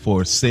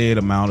for a said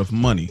amount of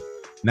money.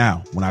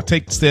 Now, when I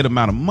take the said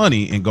amount of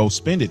money and go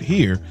spend it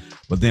here,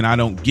 but then I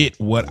don't get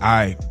what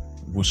I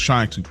was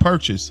trying to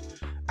purchase,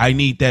 I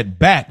need that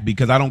back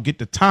because I don't get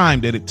the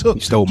time that it took.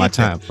 You stole my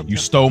time. You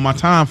stole my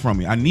time from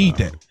me. I need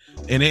that.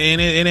 And it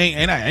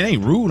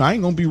ain't rude. I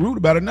ain't gonna be rude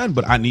about it, nothing.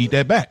 But I need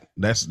that back.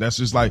 That's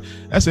just like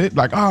that's it.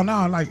 Like oh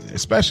no, like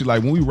especially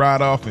like when we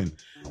ride off and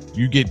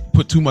you get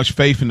put too much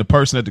faith in the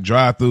person at the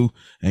drive-through,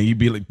 and you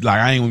be like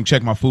I ain't even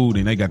check my food,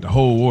 and they got the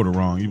whole order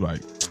wrong. You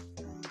like.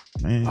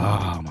 Man.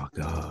 Oh my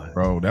God,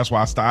 bro! That's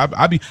why I stop.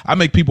 I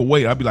make people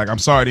wait. I'd be like, I'm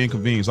sorry to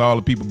inconvenience all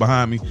the people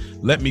behind me.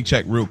 Let me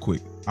check real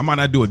quick. I might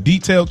not do a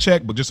detailed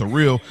check, but just a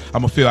real.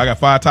 I'm gonna feel I got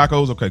 5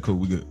 tacos. Okay, cool,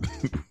 we good.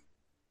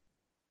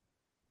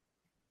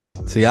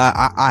 See,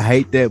 I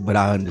hate that, but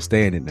I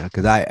understand it now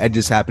because it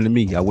just happened to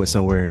me. I went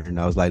somewhere and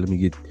I was like, let me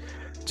get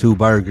 2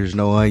 burgers,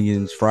 no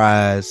onions,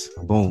 fries.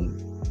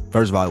 Boom.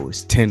 First of all, it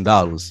was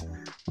 $10,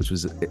 which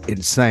was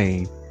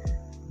insane.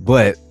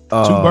 But 2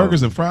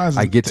 burgers and fries.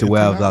 I get to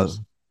where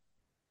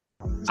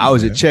I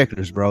was at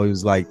Checkers, bro. It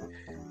was like,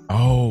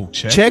 oh,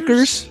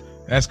 Checkers?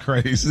 That's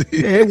crazy.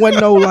 Yeah, it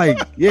wasn't no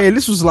like,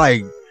 this was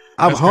like,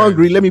 I'm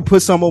hungry. Let me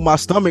put some on my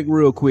stomach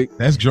real quick.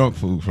 That's junk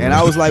food. And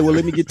I was like, well,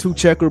 let me get 2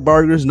 checker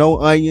burgers, no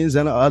onions,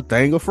 and a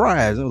thing of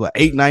fries. It was like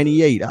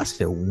 $8.98. I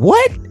said,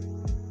 what?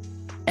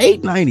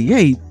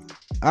 $8.98?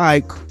 All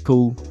right,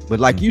 cool. But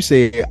like you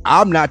said,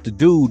 I'm not the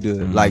dude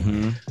to like.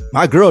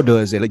 My girl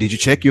does it. Like, did you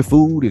check your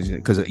food?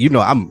 Because you know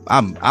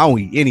I don't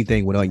eat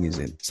anything with onions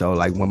in it. So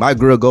like when my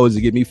girl goes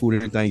to get me food or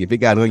anything, if it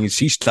got onions,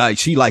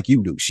 she like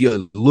you do.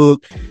 She'll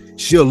look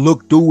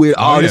through it.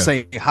 This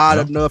ain't hot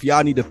enough.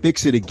 Y'all need to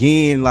fix it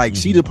again. Like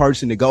she's the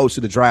person that goes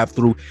to the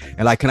drive-through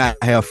and like, can I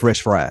have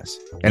fresh fries?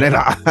 And then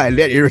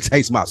that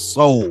irritates my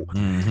soul.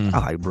 I'm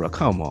like, bro,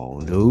 come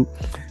on, dude.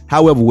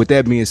 However, with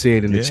that being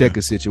said, in the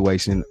checker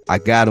situation, I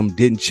got them,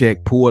 didn't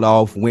check, pulled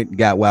off, went and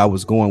got where I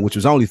was going, which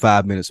was only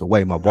 5 minutes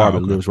away. My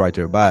barber lives right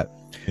there by it.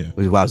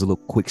 Which was a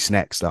little quick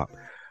snack stop.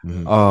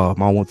 I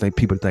won't think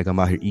people think I'm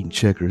out here eating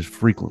Checkers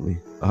frequently.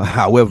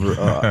 However,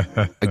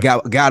 I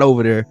got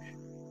over there.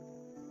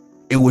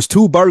 It was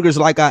 2 burgers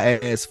like I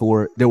asked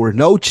for. There were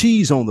no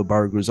cheese on the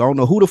burgers. I don't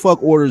know who the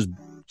fuck orders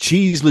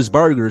cheeseless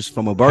burgers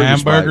from a burger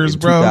spot in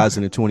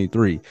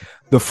 2023.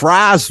 The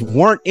fries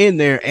weren't in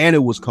there and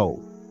it was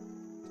cold.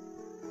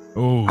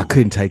 Oh, I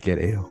couldn't take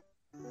that L.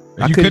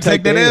 I couldn't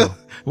take that L.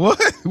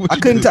 What? I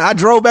couldn't. I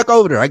drove back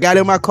over there. I got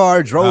in my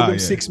car, drove them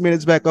 6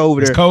 minutes back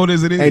over there. As cold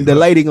as it is, and the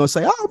lady gonna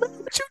say, "Oh man,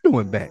 what you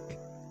doing back?"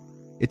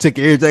 It took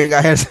everything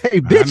I had to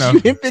say. Bitch,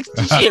 you didn't fix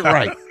the shit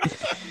right.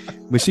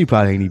 But she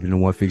probably ain't even the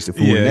one fix the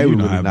food. And they were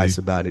really nice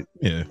about it.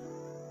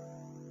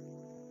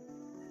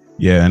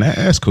 Yeah, and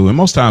that's cool. And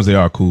most times they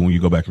are cool when you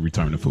go back and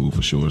return the food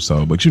for sure.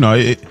 So, but you know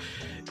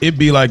it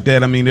be like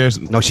that. I mean, there's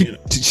no.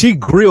 She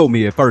grilled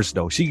me at first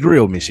though. She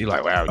grilled me. She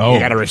like, well, you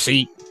got a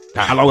receipt?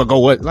 How long ago?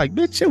 What? Like,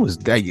 bitch, it was.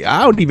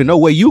 I don't even know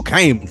where you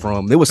came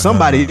from. There was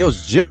somebody that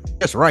was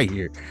just right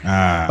here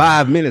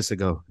 5 minutes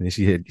ago. And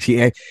she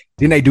had.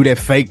 Then they do that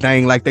fake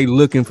thing like they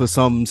looking for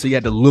something, so you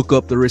had to look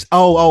up the risk.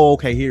 Oh,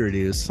 okay, here it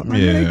is. Like,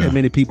 ain't that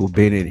many people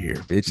been in here,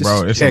 bitch.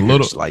 Bro, it's Checkers. A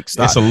little like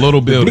stop. It's a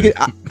little building.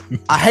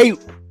 I hate.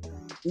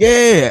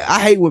 Yeah,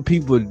 I hate when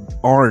people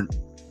aren't.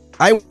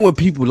 I hate when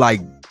people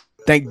like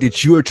think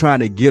that you're trying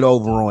to get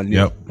over on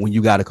them when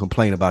you got to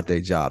complain about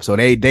their job. So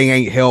they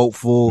ain't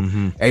helpful.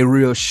 They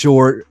real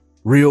short,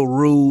 real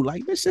rude.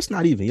 Like, bitch, that's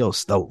not even your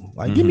stove.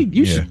 Like,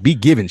 you should be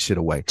giving shit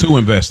away. Too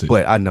invested.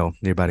 But I know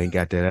everybody ain't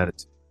got that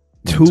attitude.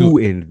 too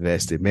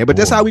invested, man. But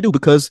that's how we do,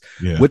 because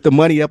with the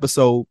money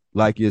episode,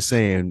 like you're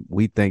saying,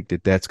 we think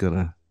that that's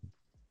gonna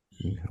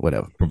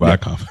whatever provide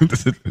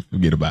confidence.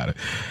 Forget about it.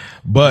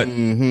 But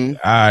all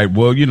right,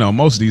 well,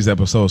 most of these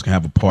episodes can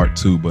have a part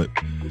 2, but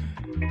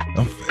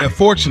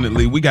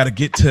unfortunately, we got to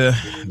get to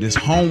this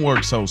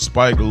homework. So,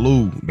 Spike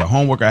Lou, the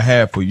homework I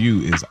have for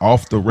you is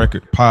Off the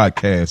Record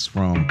podcast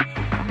from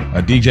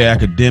DJ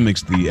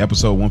Academics, the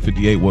episode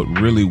 158, what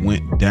really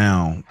went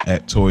down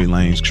at Tory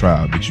Lanez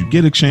trial. Did you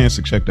get a chance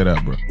to check that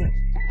out, bro?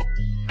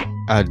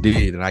 I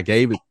did, and I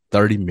gave it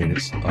 30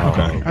 minutes.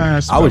 Okay.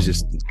 That's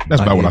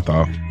about what I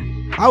thought.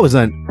 I was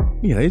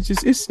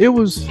it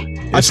was.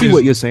 I see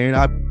what you're saying.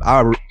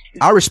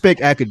 I respect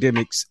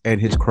Academics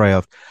and his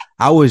craft.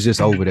 I was just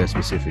over that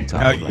specific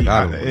topic.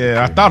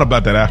 I thought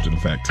about that after the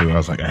fact too. I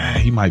was like,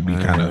 he might be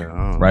kind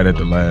of right at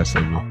the last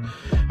of it.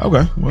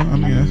 Okay, well, I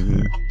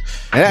mean,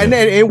 and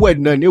it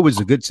wasn't nothing. It was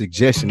a good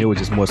suggestion. It was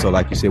just more so,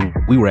 like you said,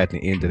 we were at the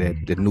end of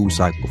the news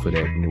cycle for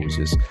that, and it was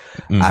just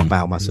I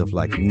found myself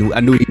like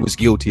I knew he was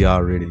guilty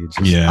already.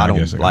 I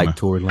don't like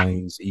Tory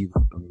Lanez either.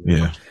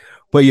 Yeah.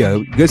 But yeah,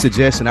 good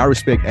suggestion. I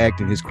respect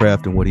acting, his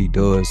craft, and what he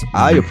does.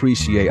 I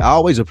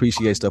always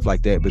appreciate stuff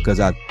like that,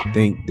 because I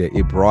think that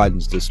it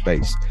broadens the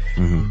space.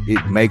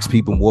 It makes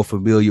people more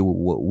familiar with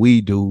what we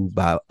do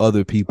by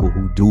other people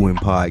who doing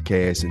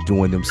podcasts and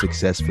doing them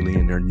successfully,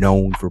 and they're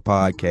known for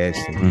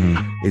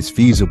podcasting. It's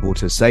feasible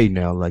to say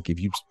now, like, if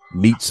you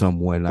meet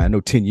someone, I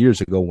know 10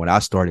 years ago when I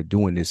started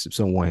doing this, if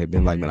someone had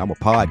been like, man, I'm a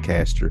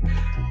podcaster,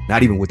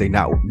 not even would they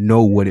not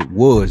know what it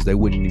was, they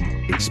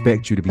wouldn't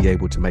expect you to be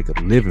able to make a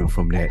living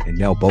from that. And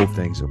now both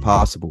things are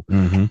possible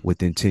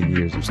within 10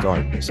 years of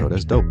starting it. So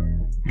that's dope.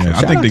 Yeah,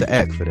 so I think they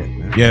act for that,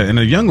 man. Yeah, and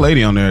the young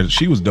lady on there,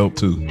 she was dope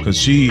too, because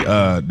she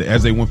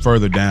as they went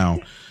further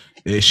down,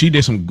 she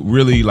did some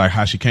really, like,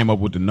 how she came up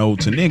with the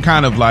notes, and then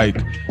kind of like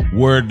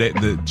where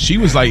she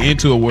was like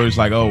into it, where it's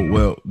like, oh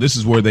well, this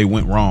is where they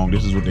went wrong,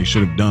 this is what they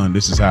should have done,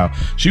 this is how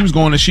she was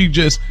going. And she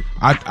just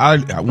I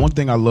one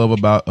thing I love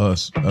about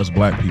us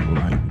black people,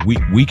 like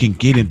we can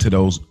get into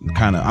those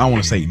kind of, I don't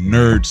want to say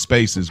nerd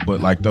spaces,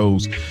 but like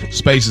those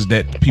spaces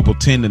that people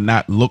tend to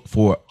not look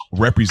for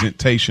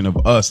representation of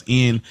us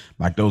in,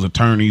 like those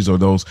attorneys or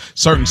those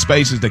certain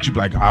spaces that you be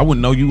like, I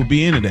wouldn't know you would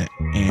be into that.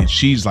 And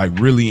she's like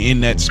really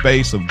in that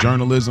space of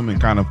journalism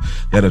and kind of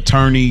that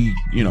attorney,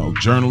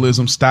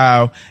 journalism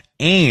style.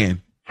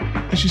 And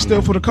she's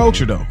still for the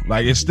culture though.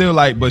 Like, it's still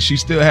like, but she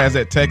still has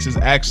that Texas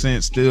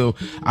accent still.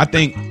 I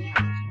think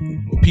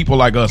people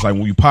like us, like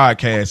when you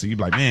podcast and you're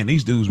like, man,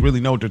 these dudes really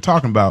know what they're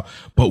talking about.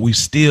 But we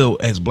still,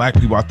 as black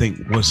people, I think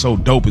what's so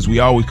dope is we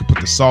always could put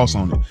the sauce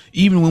on it.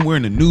 Even when we're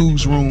in the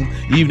newsroom,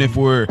 even if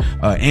we're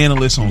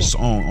analysts on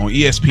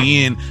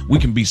ESPN, we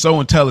can be so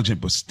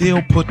intelligent, but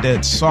still put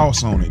that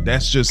sauce on it.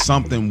 That's just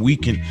something we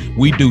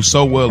do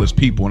so well as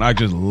people. And I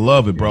just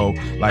love it, bro.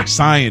 Like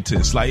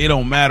scientists, like it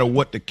don't matter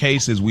what the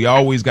case is, we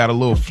always got a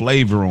little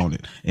flavor on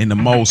it. In the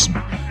most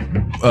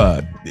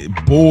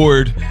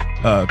bored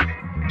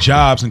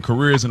jobs and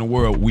careers in the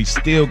world, we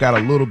still got a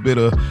little bit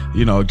of,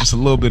 just a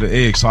little bit of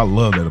egg. So I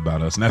love that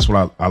about us, and that's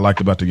what I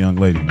liked about the young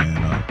lady,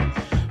 man.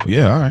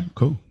 Yeah, all right,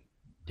 cool.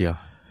 Yeah.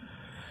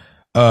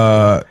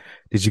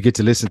 Did you get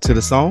to listen to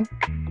the song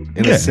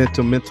in a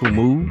sentimental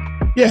mood?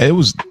 Yeah, it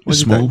was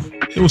smooth.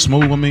 It was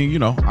smooth. I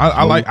mean,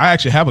 I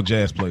actually have a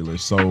jazz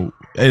playlist, so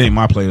it ain't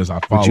my playlist. I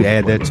follow. Would you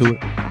add that to it?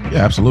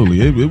 Yeah,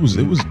 absolutely.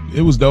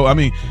 It was dope. I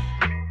mean,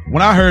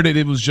 when I heard it,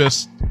 it's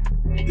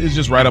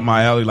just right up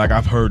my alley. Like,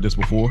 I've heard this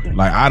before.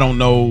 Like, I don't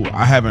know,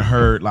 I haven't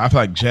heard, like, I feel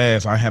like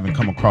jazz, I haven't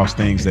come across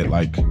things that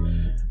like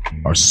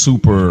are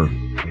super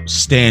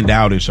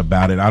standoutish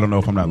about it. I don't know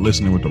if I'm not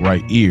listening with the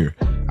right ear.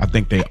 I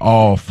think they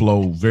all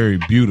flow very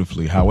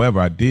beautifully. However,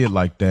 I did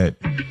like that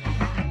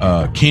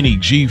Kenny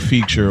G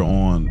feature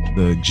on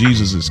the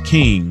Jesus is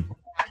King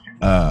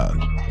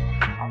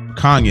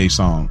Kanye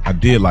song. I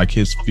did like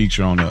his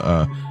feature on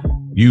the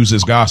Use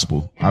This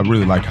Gospel. I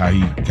really like how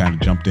he kind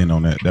of jumped in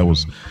on that. That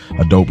was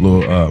a dope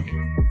little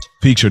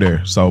feature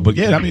there. So, but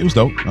yeah, I mean, it was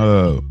dope.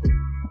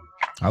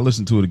 I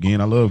listened to it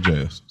again. I love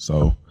jazz.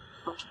 So,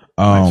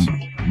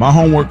 my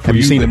homework for you. Have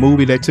you seen the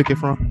movie they took it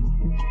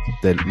from?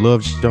 That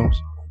Love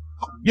Jones?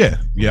 Yeah,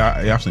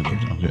 I've seen Love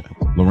Jones. Yeah,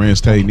 Lorenz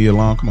Tate, Nia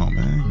Long. Come on,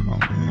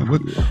 man.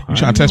 What, you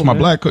trying to test my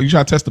black card? You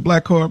trying to test the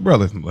black card,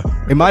 brother?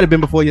 It might have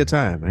been before your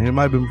time, man. It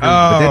might have been before.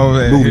 Oh,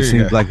 that movie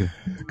seems like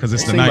because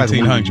it's the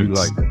 1900s.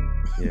 Like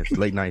yeah, it's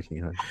late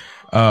 1900s.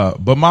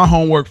 But my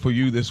homework for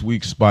you this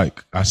week,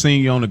 Spike. I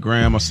seen you on the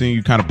gram. I seen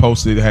you kind of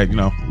posted.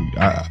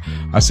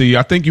 I see you.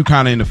 I think you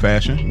kind of into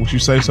fashion. Would you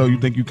say so? You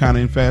think you kind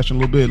of in fashion a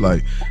little bit?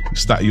 Like,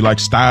 you like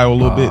style a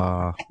little bit?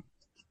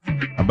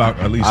 About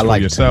at least for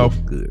yourself.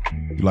 Good.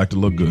 You like to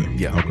look good.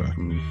 Yeah. Okay.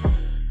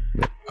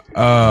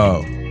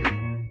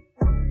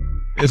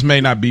 This may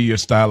not be your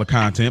style of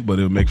content, but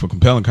it'll make for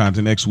compelling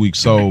content next week.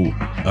 So,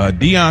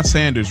 Deion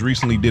Sanders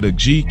recently did a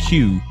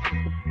GQ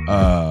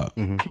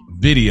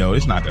video.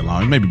 It's not that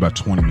long, maybe about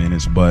 20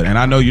 minutes, and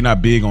I know you're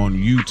not big on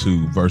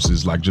YouTube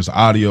versus like just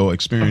audio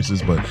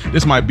experiences, but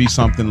this might be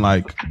something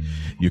like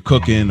you're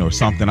cooking or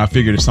something. I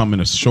figured it's something in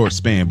a short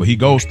span, but he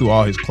goes through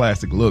all his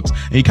classic looks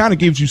and he kind of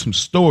gives you some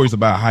stories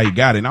about how he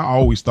got it. And I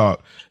always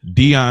thought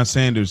Deion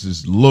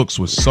Sanders' looks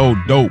was so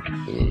dope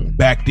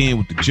back then,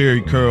 with the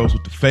Jerry curls,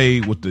 with the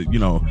fade, with the, you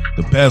know,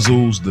 the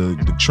bezels,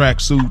 the track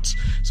suits.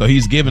 So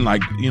he's given,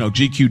 like, you know,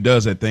 GQ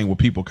does that thing where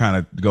people kind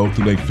of go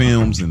through their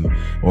films and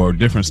or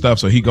different stuff.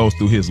 So he goes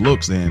through his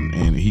looks, and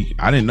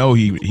I didn't know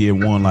he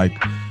had won like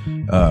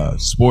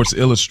Sports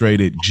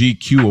Illustrated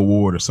GQ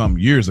award or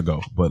something years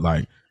ago, but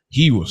like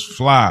he was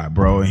fly,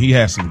 bro, and he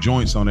had some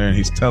joints on there and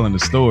he's telling the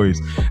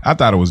stories. I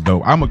thought it was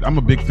dope. I'm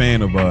a big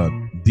fan of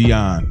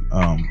Deion,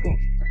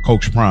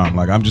 Coach Prime.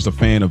 Like, I'm just a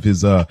fan of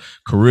his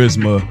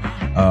charisma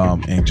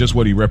and just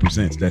what he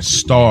represents, that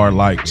star,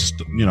 like,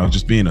 you know,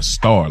 just being a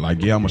star.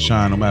 Like, yeah, I'm gonna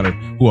shine no matter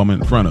who I'm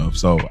in front of.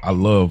 So I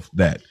love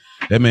that.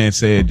 That man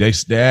said, they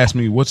asked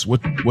me, what,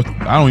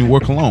 I don't even wear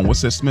cologne.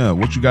 What's that smell?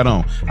 What you got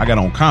on? I got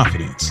on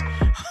confidence.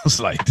 I was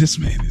like, this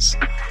man is,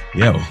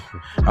 yo,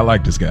 I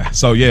like this guy.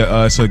 So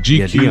yeah, so GQ.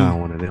 Yeah, Deion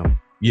one of them.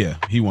 Yeah,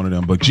 he one of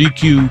them. But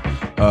GQ,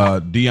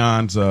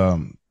 Deion's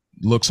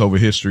looks over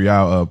history.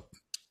 I'll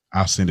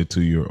send it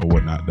to you or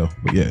whatnot though.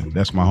 But yeah,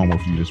 that's my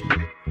homework for you this week.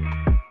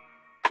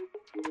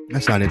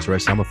 That sounds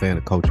interesting. I'm a fan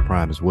of Coach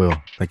Prime as well.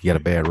 I think he got a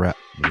bad rap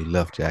when he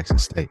left Jackson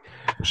State.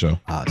 For sure.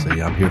 So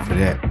yeah, I'm here for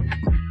that.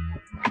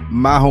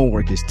 My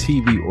homework is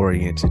TV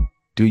oriented.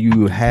 Do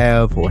you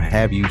have or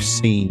have you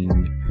seen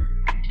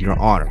Your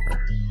Honor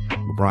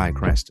with Bryan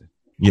Cranston?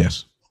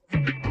 Yes.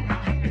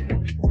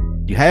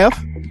 You have?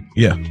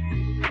 Yeah.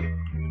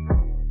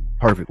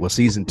 Perfect. Well,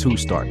 season 2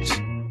 starts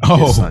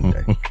this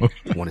Sunday.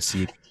 I want to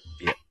see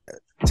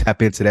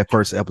tap into that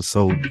first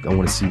episode. I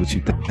want to see what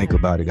you think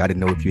about it. I didn't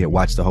know if you had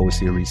watched the whole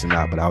series or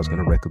not, but I was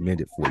going to recommend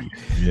it for you.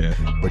 Yeah.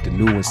 But the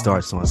new one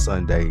starts on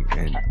Sunday,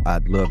 and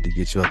I'd love to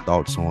get your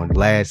thoughts on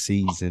last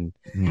season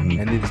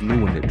and this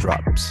new one that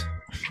drops,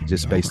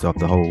 just based off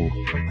the whole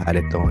how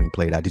that thing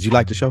played out. Did you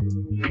like the show?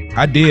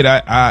 I did.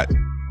 Okay.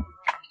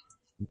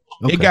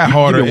 It got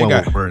harder. It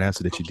got an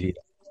answer that you did.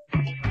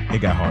 It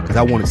got harder because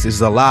I wanted.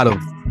 There's a lot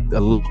of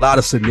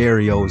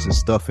scenarios and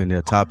stuff in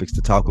there, topics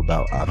to talk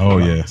about.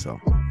 Yeah. So.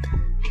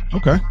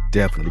 Okay.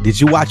 Definitely. Did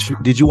you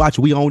watch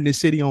We Own This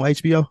City on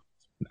HBO?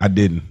 I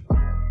didn't.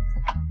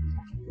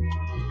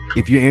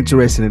 If you're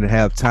interested and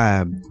have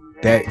time,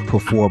 that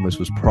performance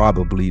was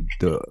probably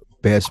the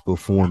best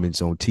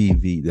performance on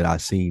TV that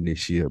I've seen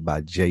this year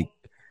by Jake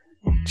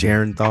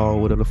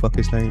Gyllenhaal, whatever the fuck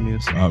his name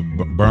is.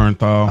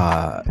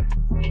 Bernthal.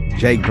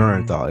 Jake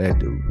Bernthal, that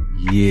dude.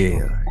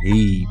 Yeah,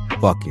 he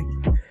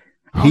fucking.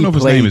 I don't know if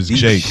his name is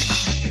Jake.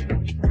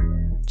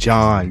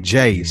 John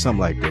Jay, something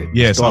like that.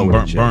 Yeah, something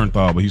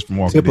Bernthal, but he's from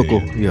Walking typical,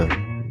 Dead.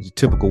 Yeah, he's a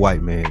typical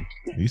white man.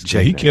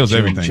 He kills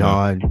everything.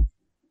 John,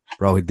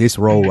 bro, this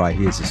role right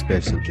here is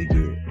especially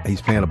good.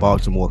 He's playing a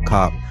Baltimore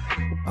cop.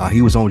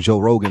 He was on Joe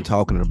Rogan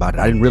talking about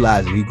it. I didn't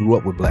realize that he grew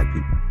up with black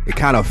people. It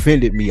kind of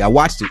offended me. I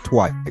watched it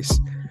twice.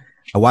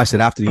 I watched it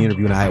after the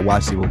interview, and I had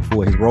watched it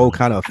before. His role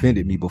kind of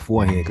offended me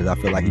beforehand because I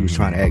felt like he was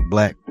trying to act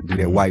black, do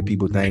that white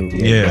people thing.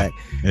 Black.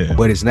 Yeah.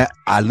 But it's not.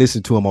 I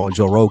listened to him on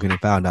Joe Rogan and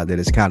found out that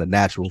it's kind of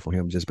natural for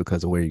him just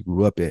because of where he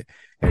grew up at.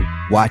 And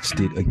watched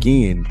it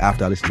again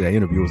after I listened to that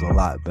interview. It was a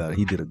lot better.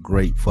 He did a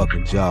great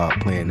fucking job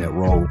playing that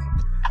role.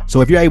 So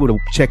if you're able to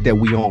check that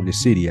We Own the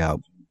City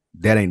out,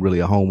 that ain't really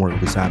a homework,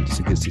 besides just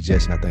a good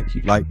suggestion I think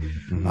you'd like.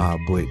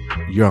 But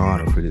Your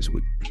Honor for this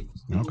week.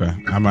 Okay,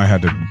 I might have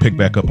to pick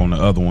back up on the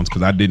other ones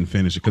because I didn't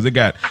finish it because it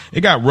got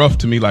rough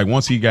to me. Like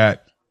once he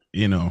got,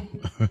 you know,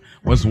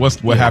 what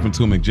happened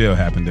to him in jail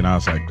happened, then I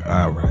was like,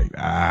 all right,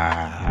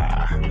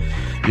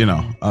 you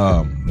know,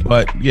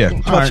 but yeah,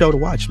 tough show to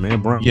watch,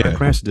 man. Bryan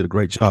Cranston did a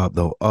great job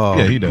though.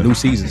 Yeah, he does. New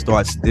season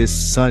starts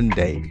this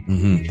Sunday.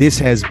 This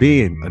has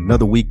been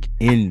another week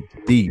in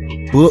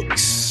the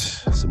books.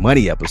 It's a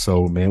money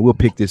episode, man. We'll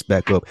pick this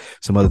back up.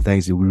 Some other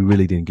things that we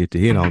really didn't get to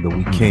hit on that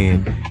we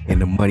can in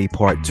the Money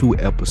Part 2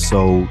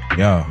 episode.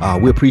 Yeah.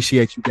 We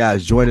appreciate you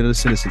guys joining us.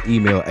 Send us an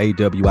email,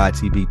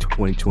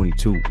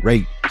 awitv2022.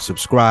 Rate,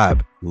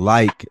 subscribe,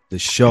 like the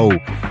show.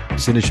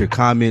 Send us your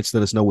comments.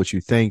 Let us know what you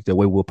think. That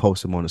way we'll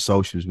post them on the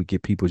socials. We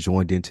get people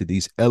joined into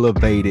these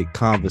elevated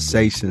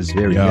conversations,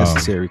 very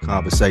necessary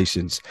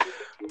conversations.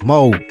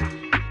 Mo.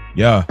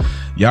 Yeah,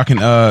 y'all can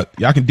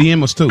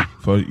DM us too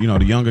for, you know,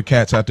 the younger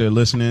cats out there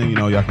listening. You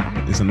know,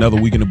 it's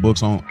another week in the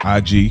books on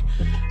IG.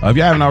 If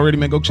you haven't already,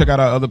 man, go check out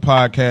our other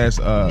podcast,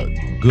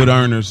 Good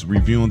Earners,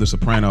 reviewing The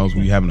Sopranos.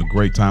 We having a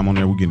great time on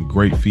there. We're getting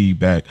great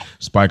feedback.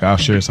 Spike, I'll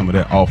share some of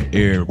that off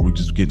air. We're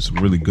just getting some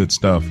really good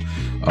stuff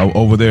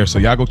over there. So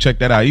y'all go check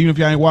that out. Even if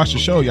y'all ain't watched the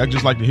show, y'all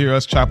just like to hear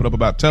us chop it up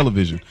about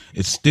television.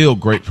 It's still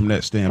great from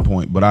that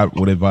standpoint. But I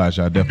would advise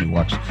y'all definitely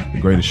watch the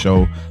greatest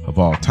show of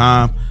all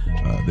time.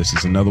 This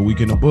is another week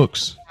in the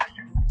books.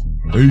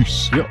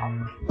 Peace. Yep.